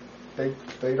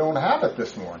 they don't have it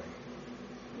this morning.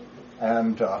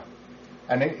 And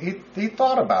he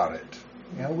thought about it.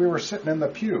 We were sitting in the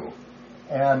pew,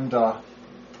 and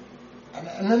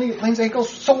then he leans and he goes,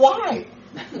 so why?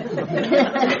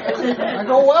 I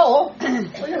go, well,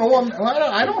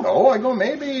 I don't know. I go,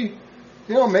 maybe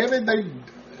they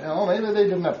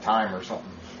didn't have time or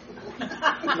something.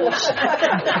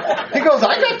 He goes,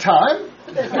 I got time.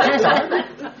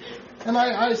 And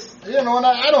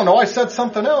I don't know, I said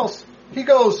something else. He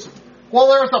goes, well,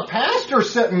 there's a pastor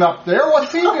sitting up there.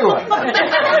 What's he doing?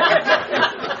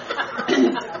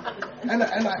 and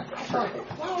I thought,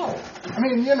 wow. I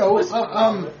mean,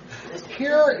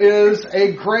 here is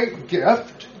a great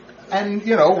gift. And,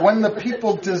 when the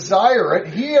people desire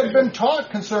it, he had been taught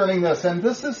concerning this. And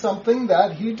this is something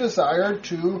that he desired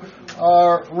to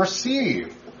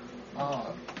receive.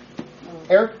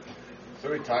 Eric? So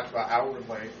we talked about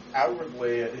outwardly.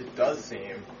 Outwardly, it does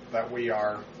seem that we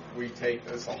take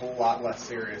this a whole lot less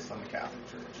serious than the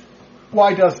Catholic Church.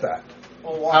 Why does that?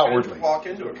 Well, outwardly. Walk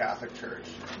into a Catholic church.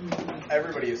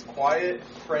 Everybody is quiet,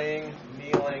 praying,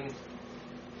 kneeling.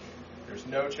 There's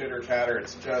no chitter chatter.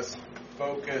 It's just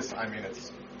focus. I mean,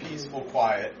 it's peaceful,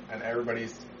 quiet, and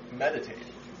everybody's meditating.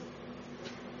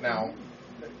 Now,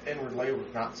 inwardly,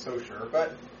 we're not so sure,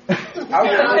 but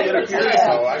outwardly it appears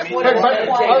so. I mean,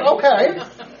 okay.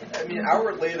 I mean,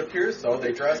 outwardly it appears so.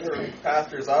 They dress their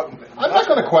pastors up. I'm not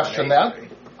going to question that.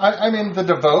 I mean,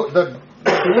 the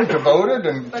being devoted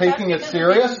and taking it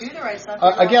serious.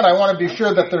 Again, I want to be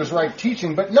sure that there's right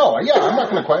teaching, but no, I'm not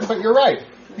going to question. But you're right.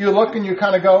 You look and you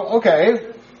kind of go,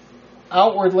 okay.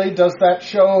 Outwardly, does that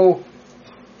show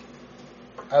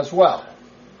as well?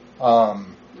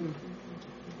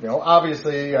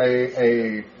 Obviously,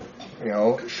 a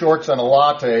shorts and a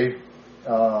latte,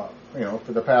 for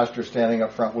the pastor standing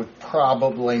up front would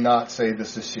probably not say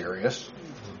this is serious.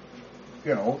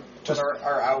 But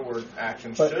our outward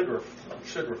actions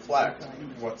should reflect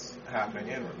what's happening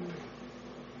inwardly.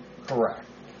 Correct.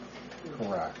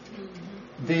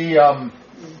 The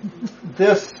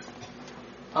this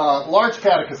large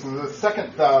catechism, the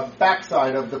second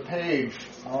backside of the page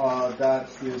that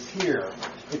is here,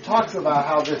 it talks about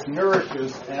how this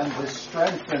nourishes and this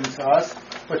strengthens us,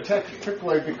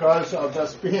 particularly because of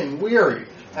us being weary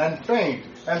and faint,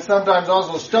 and sometimes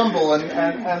also stumble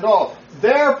and all.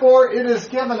 Therefore it is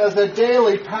given as a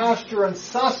daily pasture and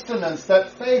sustenance, that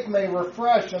faith may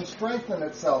refresh and strengthen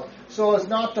itself, so as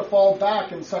not to fall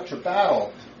back in such a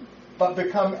battle, but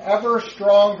become ever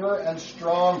stronger and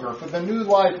stronger. For the new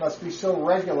life must be so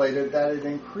regulated that it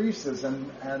increases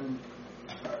and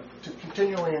to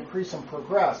continually increase and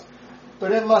progress.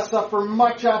 But it must suffer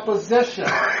much opposition.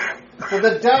 For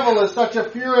the devil is such a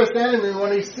furious enemy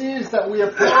when he sees that we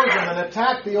oppose him and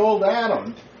attack the old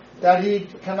Adam, that he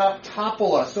cannot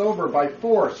topple us over by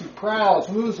force. He prowls,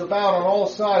 moves about on all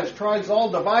sides, tries all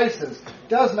devices,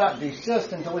 does not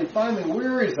desist until he finally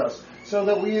wearies us, so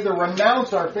that we either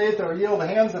renounce our faith or yield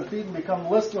hands and feet and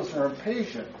become listless or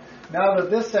impatient. Now to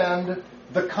this end,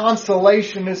 the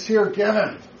consolation is here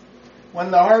given. When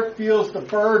the heart feels the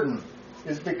burden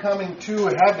is becoming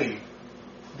too heavy,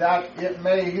 that it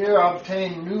may here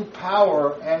obtain new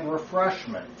power and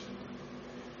refreshment.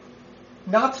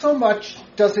 Not so much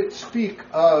does it speak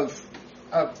of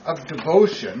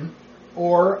devotion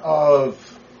or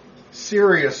of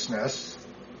seriousness,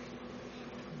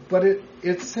 but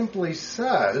it simply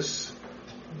says,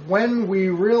 when we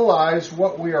realize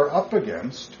what we are up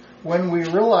against, when we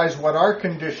realize what our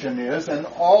condition is and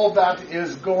all that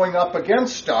is going up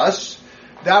against us,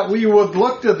 that we would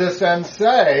look to this and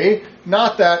say,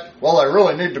 not that, well, I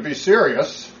really need to be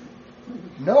serious.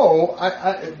 No,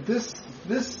 this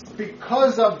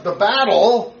because of the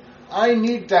battle, I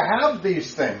need to have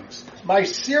these things. My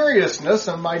seriousness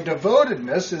and my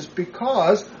devotedness is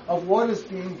because of what is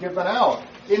being given out.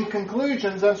 In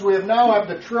conclusion, since we have now have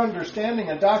the true understanding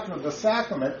and doctrine of the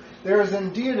sacrament, there is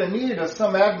indeed a need of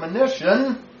some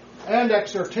admonition and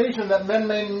exhortation that men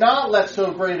may not let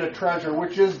so great a treasure,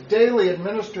 which is daily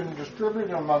administered and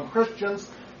distributed among Christians,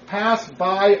 pass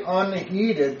by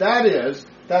unheeded. That is,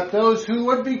 that those who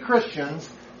would be Christians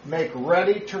make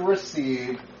ready to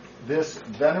receive this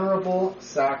venerable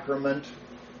sacrament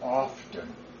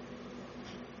often.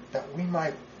 That we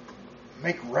might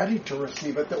make ready to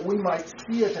receive it, that we might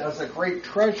see it as a great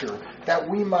treasure, that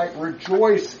we might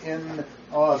rejoice in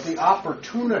the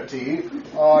opportunity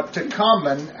to come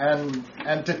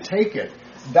and to take it.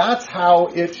 That's how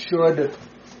it should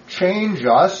change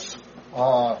us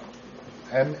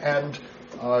and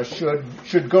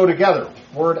should go together,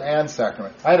 word and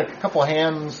sacrament. I had a couple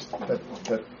hands that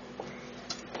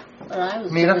Well, I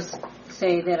was going to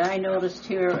say that I noticed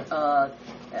here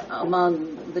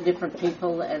among the different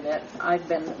people that I've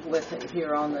been with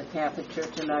here on the Catholic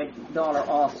Church, and my daughter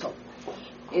also,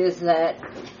 is that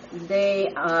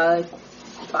they,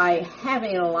 by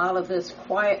having a lot of this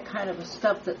quiet kind of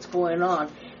stuff that's going on,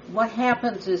 what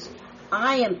happens is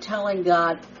I am telling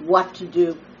God what to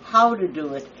do, how to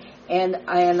do it,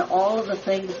 and all of the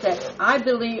things that I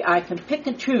believe I can pick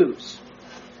and choose.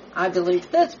 I believe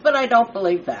this, but I don't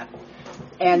believe that.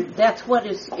 And that's what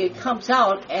it comes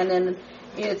out, and then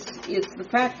it's the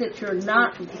fact that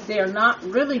they're not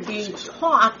really being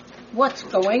taught what's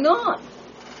going on.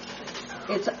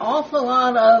 It's an awful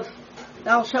lot of,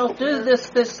 thou shalt do this,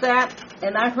 that,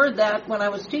 and I heard that when I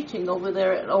was teaching over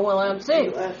there at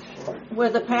OLMC, where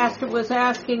the pastor was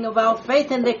asking about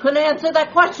faith, and they couldn't answer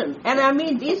that question. And I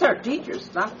mean, these are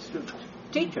teachers, not students.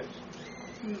 Teachers.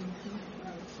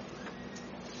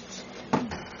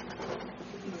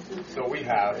 So we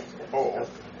have both.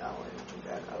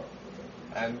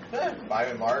 And by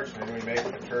and large, maybe we make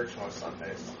it to church most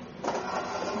Sundays.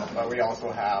 But we also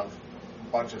have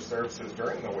a bunch of services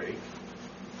during the week.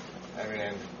 I mean,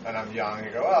 and I'm young, and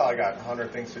you go, well, I got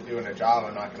 100 things to do in a job,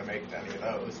 I'm not going to make it to any of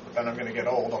those. But then I'm going to get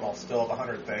old, and I'll still have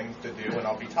 100 things to do, and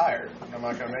I'll be tired, and I'm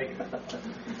not going to make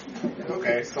it.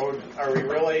 Okay, so are we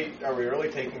really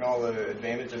taking all the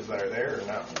advantages that are there, or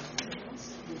no?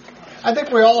 I think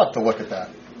we all have to look at that.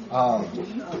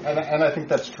 And I think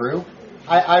that's true.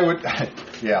 I would,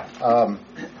 yeah.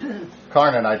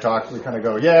 Karn and I talk. We kind of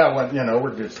go, yeah, when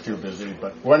we're just too busy.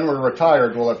 But when we're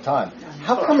retired, we'll have time.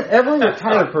 How come every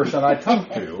retired person I talk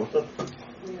to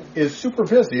is super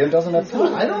busy and doesn't have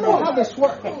time? I don't know how this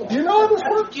works. Do you know how this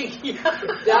works?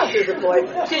 Doctor's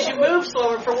appointments. Because you move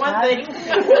slower, for one thing. And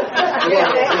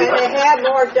they have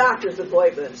more doctor's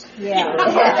appointments. Yeah.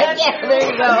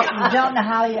 There you go. You don't know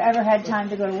how you ever had time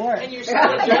to go to work. And you're still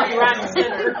right in the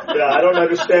center. Yeah, I don't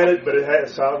understand it, but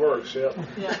that's how it works, yeah.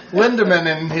 Lindemann,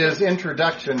 in his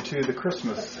introduction to the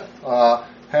Christmas,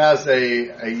 has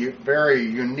a very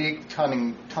unique,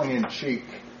 tongue-in-cheek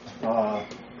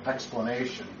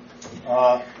explanation.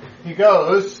 He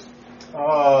goes,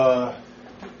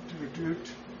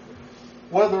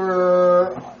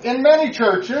 whether in many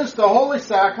churches the Holy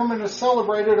Sacrament is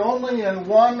celebrated only in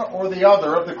one or the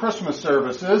other of the Christmas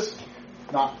services,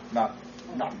 not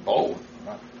both,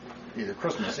 not either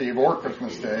Christmas Eve or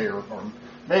Christmas Day, or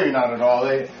maybe not at all.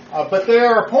 But they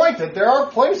are appointed. There are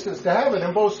places to have it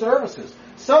in both services.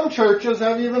 Some churches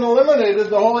have even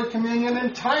eliminated the Holy Communion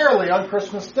entirely on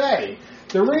Christmas Day.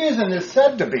 The reason is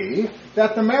said to be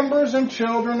that the members and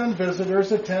children and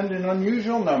visitors attend in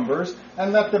unusual numbers,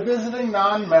 and that the visiting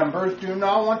non-members do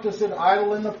not want to sit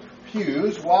idle in the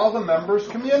pews while the members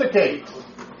communicate.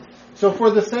 So for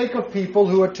the sake of people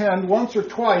who attend once or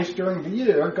twice during the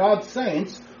year, God's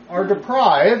saints are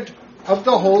deprived of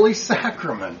the Holy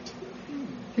Sacrament.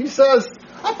 He says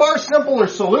a far simpler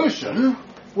solution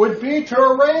would be to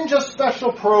arrange a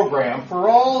special program for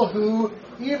all who,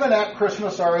 even at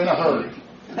Christmas, are in a hurry.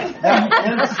 And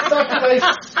in such a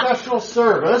special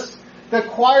service, the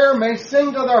choir may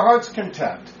sing to their heart's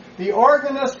content. The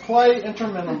organist play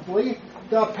intermittently.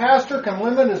 The pastor can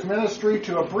limit his ministry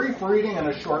to a brief reading and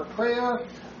a short prayer.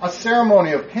 A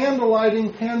ceremony of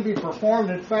candlelighting can be performed.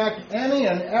 In fact, any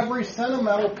and every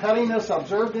sentimental pettiness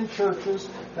observed in churches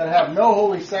that have no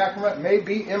Holy Sacrament may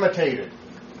be imitated.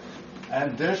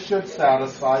 And this should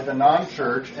satisfy the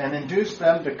non-church and induce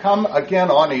them to come again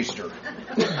on Easter.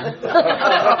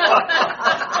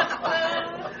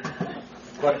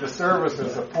 But the service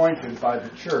is appointed by the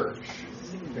church.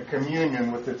 The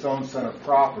communion with its own set of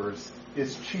propers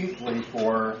is chiefly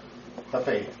for the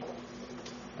faithful.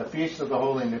 The Feast of the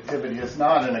Holy Nativity is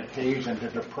not an occasion to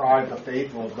deprive the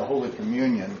faithful of the Holy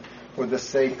Communion for the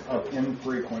sake of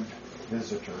infrequent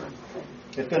visitor.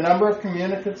 If the number of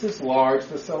communicants is large,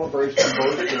 the celebration of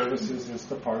both services is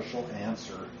the partial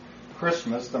answer.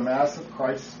 Christmas, the Mass of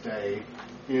Christ's Day,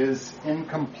 is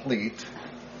incomplete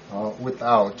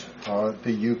without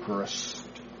the Eucharist.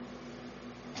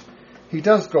 He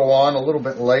does go on a little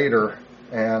bit later,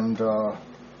 and let's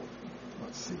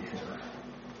see here.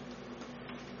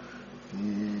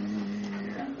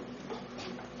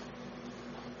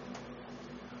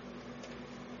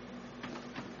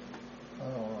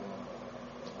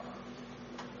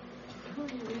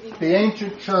 The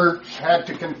ancient church had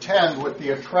to contend with the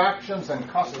attractions and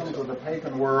customs of the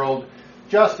pagan world,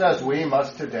 just as we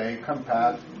must today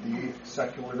combat the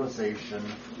secularization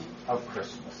of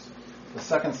Christmas. The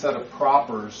second set of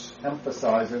propers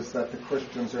emphasizes that the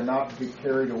Christians are not to be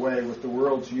carried away with the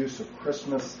world's use of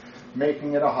Christmas,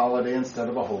 making it a holiday instead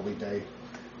of a holy day.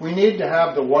 We need to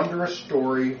have the wondrous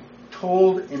story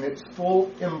told in its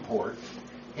full import,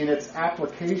 in its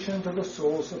application to the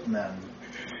souls of men.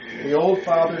 The old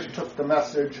fathers took the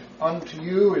message, "Unto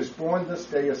you is born this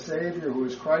day a Savior who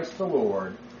is Christ the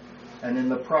Lord," and in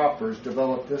the propers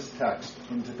developed this text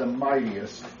into the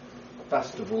mightiest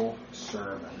festival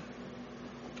sermon.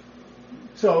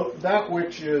 So that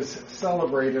which is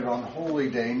celebrated on Holy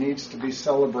Day needs to be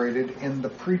celebrated in the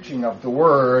preaching of the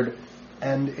Word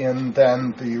and in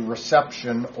then the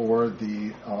reception or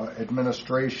the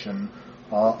administration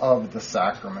of the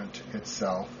sacrament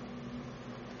itself.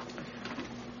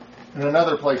 In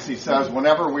another place he says,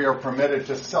 whenever we are permitted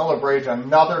to celebrate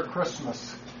another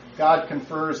Christmas, God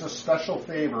confers a special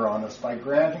favor on us by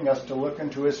granting us to look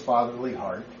into his fatherly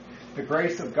heart. The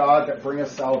grace of God that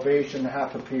bringeth salvation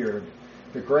hath appeared.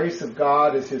 The grace of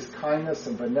God is his kindness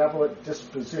and benevolent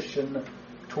disposition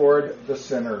toward the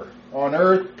sinner. On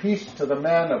earth, peace to the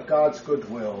men of God's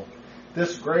goodwill.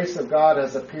 This grace of God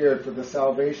has appeared for the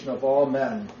salvation of all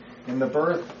men. In the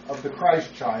birth of the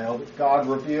Christ child, God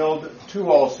revealed to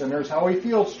all sinners how he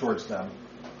feels towards them.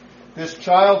 This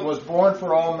child was born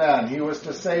for all men. He was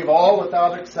to save all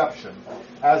without exception.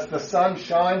 As the sun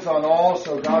shines on all,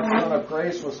 so God's Son of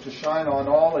grace was to shine on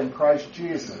all in Christ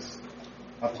Jesus.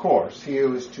 Of course, he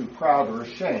who is too proud or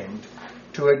ashamed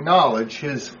to acknowledge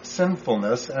his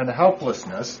sinfulness and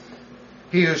helplessness,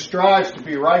 he who strives to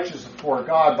be righteous before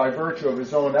God by virtue of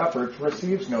his own efforts,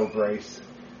 receives no grace.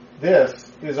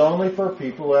 This is only for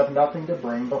people who have nothing to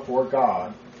bring before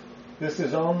God. This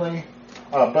is only,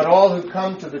 but all who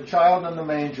come to the child in the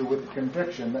manger with the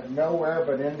conviction that nowhere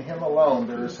but in him alone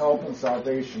there is help and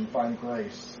salvation find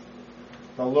grace.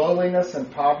 The lowliness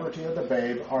and poverty of the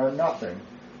babe are nothing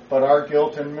but our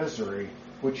guilt and misery,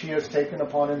 which he has taken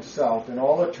upon himself. In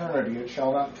all eternity it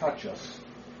shall not touch us.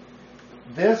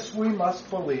 This we must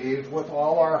believe with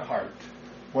all our heart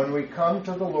when we come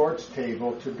to the Lord's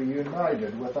table to be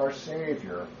united with our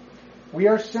Savior. We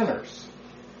are sinners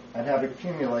and have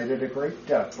accumulated a great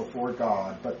debt before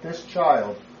God, but this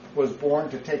child was born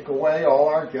to take away all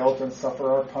our guilt and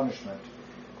suffer our punishment.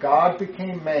 God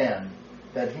became man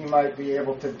that he might be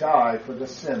able to die for the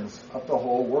sins of the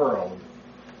whole world.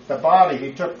 The body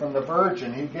he took from the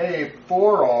Virgin, he gave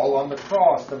for all on the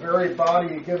cross, the very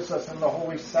body he gives us in the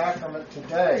Holy Sacrament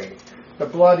today. The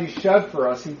blood he shed for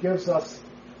us, he gives us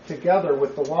together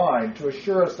with the wine to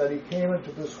assure us that he came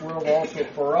into this world also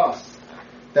for us,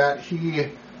 that he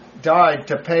died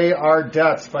to pay our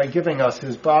debts by giving us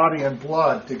his body and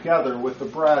blood together with the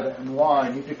bread and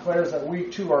wine. He declares that we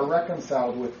too are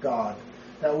reconciled with God,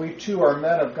 that we too are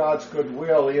men of God's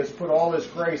goodwill. He has put all his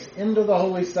grace into the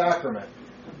Holy Sacrament.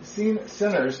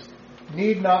 Sinners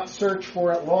need not search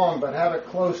for it long, but have it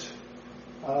close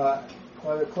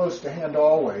to hand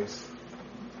always.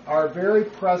 Our very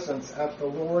presence at the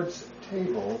Lord's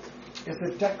table is a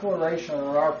declaration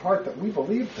on our part that we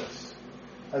believe this.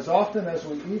 As often as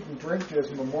we eat and drink to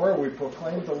his memorial, we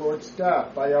proclaim the Lord's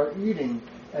death. By our eating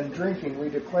and drinking, we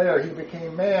declare he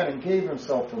became man and gave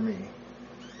himself for me,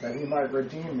 that he might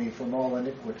redeem me from all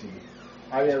iniquity.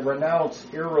 I renounce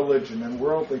irreligion and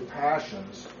worldly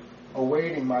passions,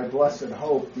 awaiting my blessed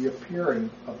hope, the appearing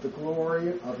of the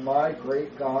glory of my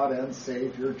great God and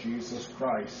Savior, Jesus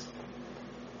Christ.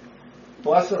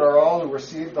 Blessed are all who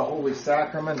receive the Holy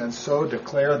Sacrament and so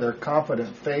declare their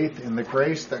confident faith in the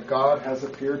grace that God has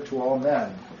appeared to all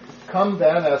men. Come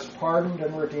then as pardoned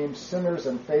and redeemed sinners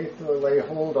and faithfully lay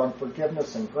hold on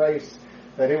forgiveness and grace,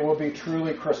 that it will be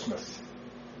truly Christmas.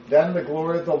 Then the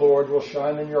glory of the Lord will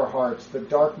shine in your hearts. The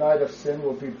dark night of sin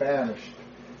will be banished.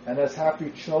 And as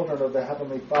happy children of the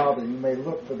Heavenly Father, you may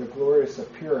look for the glorious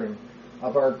appearing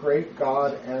of our great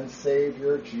God and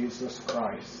Savior, Jesus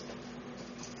Christ.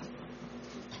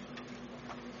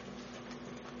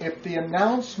 If the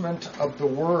announcement of the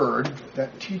Word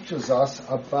that teaches us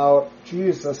about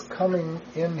Jesus coming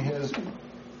in his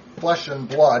flesh and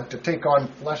blood, to take on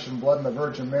flesh and blood in the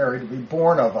Virgin Mary, to be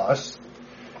born of us,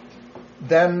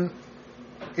 then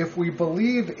if we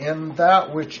believe in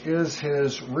that which is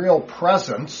his real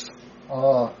presence,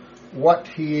 what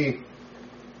he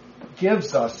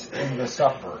gives us in the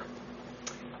supper,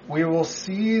 we will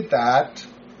see that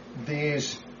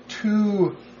these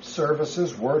two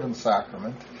services, Word and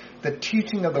Sacrament, the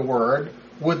teaching of the Word,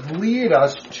 would lead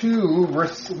us to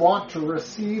want to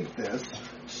receive this,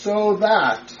 so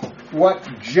that what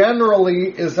generally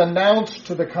is announced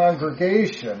to the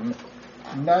congregation,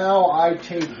 now I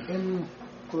take in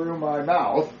through my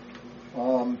mouth,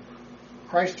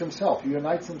 Christ himself. He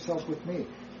unites himself with me.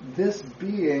 This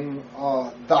being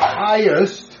the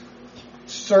highest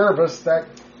service that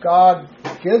God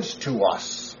gives to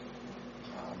us.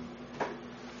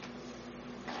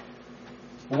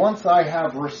 Once I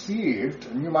have received,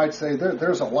 and you might say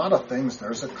there's a lot of things.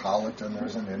 There's a collect, and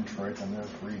there's an introit, and there's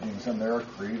readings, and there's a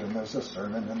creed, and there's a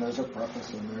sermon, and there's a preface,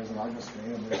 and there's an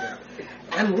Augustine,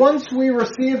 and once we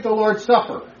receive the Lord's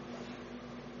Supper,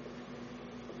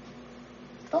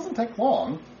 it doesn't take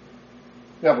long.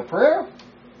 You have a prayer,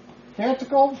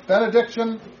 Canticle,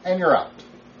 benediction, and you're out.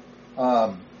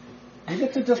 You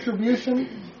get to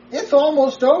distribution, it's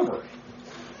almost over.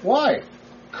 Why?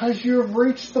 Because you've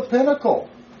reached the pinnacle.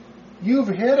 You've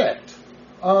hit it.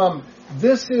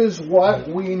 This is what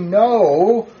we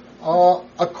know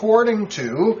according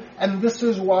to, and this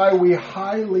is why we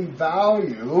highly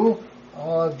value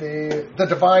the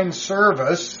divine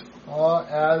service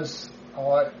as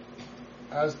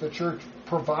the church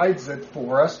provides it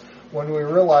for us when we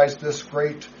realize this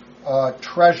great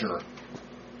treasure.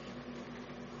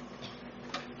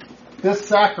 This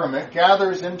sacrament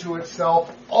gathers into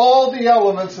itself all the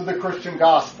elements of the Christian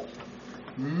gospel.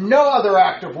 No other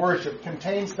act of worship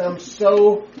contains them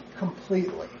so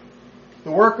completely.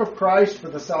 The work of Christ for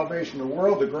the salvation of the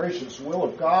world, the gracious will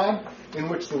of God, in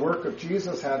which the work of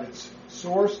Jesus had its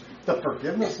source, the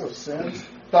forgiveness of sins,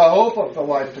 the hope of the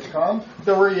life to come,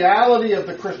 the reality of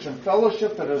the Christian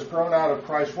fellowship that has grown out of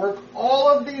Christ's work, all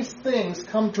of these things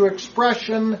come to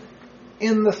expression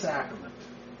in the sacrament.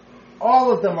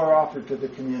 All of them are offered to the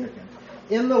communicant.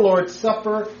 In the Lord's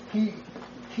Supper, he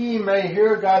may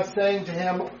hear God saying to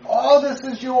him, all this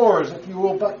is yours if you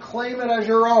will but claim it as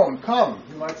your own. Come,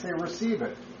 you might say, receive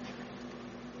it.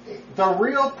 The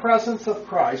real presence of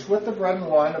Christ with the bread and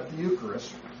wine of the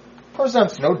Eucharist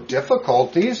presents no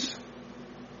difficulties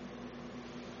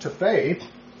to faith.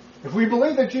 If we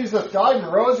believe that Jesus died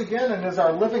and rose again and is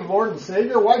our living Lord and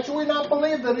Savior, why should we not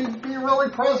believe that He'd be really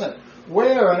present,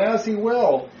 where and as He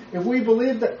will? If we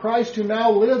believe that Christ who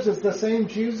now lives is the same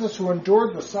Jesus who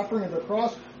endured the suffering of the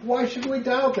cross, why should we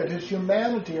doubt that His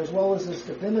humanity as well as His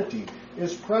divinity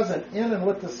is present in and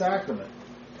with the sacrament?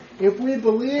 If we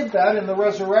believe that in the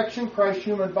resurrection Christ's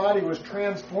human body was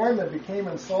transformed and became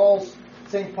in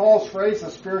St. Paul's phrase,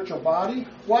 a spiritual body,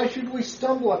 why should we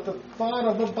stumble at the thought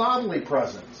of a bodily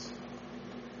presence?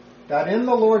 That in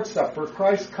the Lord's Supper,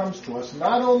 Christ comes to us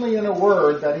not only in a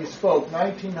word that He spoke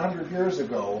 1900 years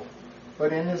ago,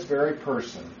 but in His very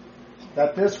person.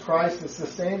 That this Christ is the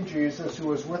same Jesus who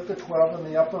was with the 12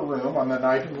 in the upper room on the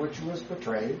night in which He was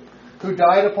betrayed, who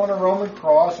died upon a Roman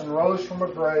cross and rose from a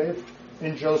grave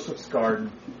in Joseph's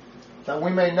garden. That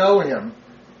we may know Him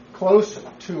close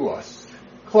to us,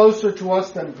 closer to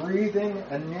us than breathing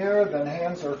and nearer than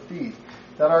hands or feet.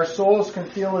 That our souls can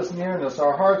feel His nearness,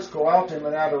 our hearts go out to Him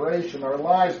in adoration, our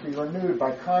lives be renewed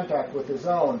by contact with His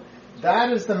own.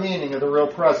 That is the meaning of the real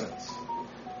presence.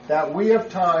 That we of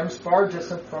times far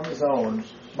distant from His own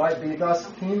might be thus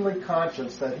keenly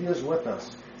conscious that He is with us.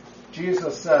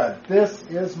 Jesus said, "This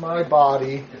is my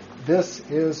body, this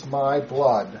is my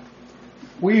blood."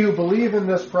 We who believe in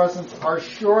this presence are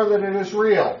sure that it is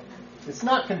real. It's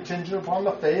not contingent upon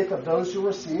the faith of those who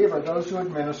receive or those who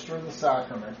administer the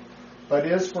sacrament, but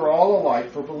is for all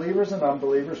alike, for believers and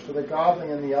unbelievers, for the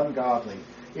godly and the ungodly.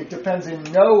 It depends in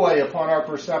no way upon our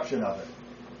perception of it.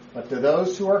 But to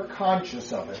those who are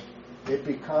conscious of it, it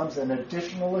becomes an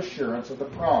additional assurance of the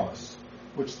promise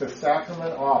which the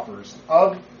sacrament offers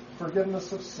of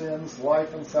forgiveness of sins,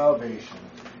 life, and salvation.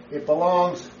 It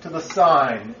belongs to the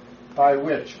sign by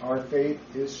which our faith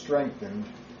is strengthened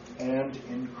and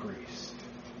increased.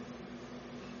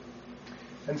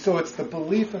 And so it's the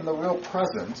belief in the real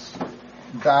presence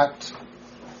that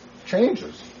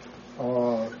changes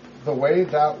the way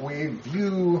that we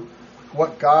view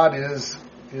what God is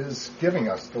giving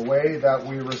us, the way that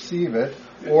we receive it,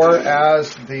 or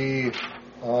as the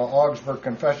Augsburg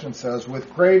Confession says,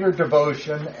 with greater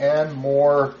devotion and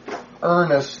more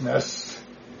earnestness,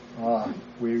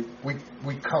 we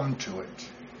come to it.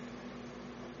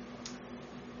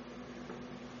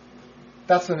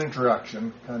 That's an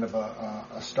introduction, kind of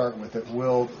a start with it.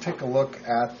 We'll take a look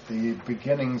at the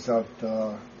beginnings of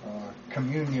the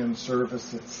communion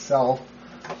service itself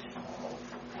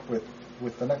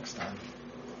with the next time.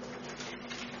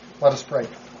 Let us pray.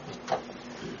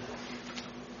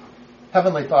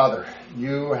 Heavenly Father,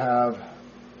 you have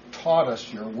taught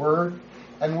us your word,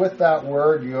 and with that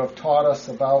word you have taught us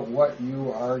about what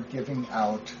you are giving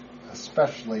out,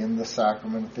 especially in the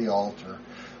sacrament of the altar.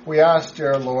 We ask,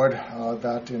 dear Lord,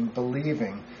 that in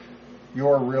believing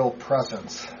your real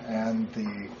presence and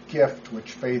the gift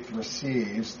which faith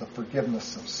receives, the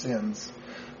forgiveness of sins,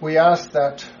 we ask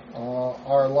that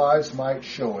our lives might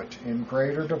show it in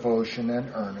greater devotion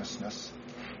and earnestness.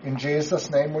 In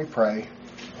Jesus' name we pray.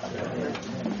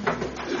 Amen.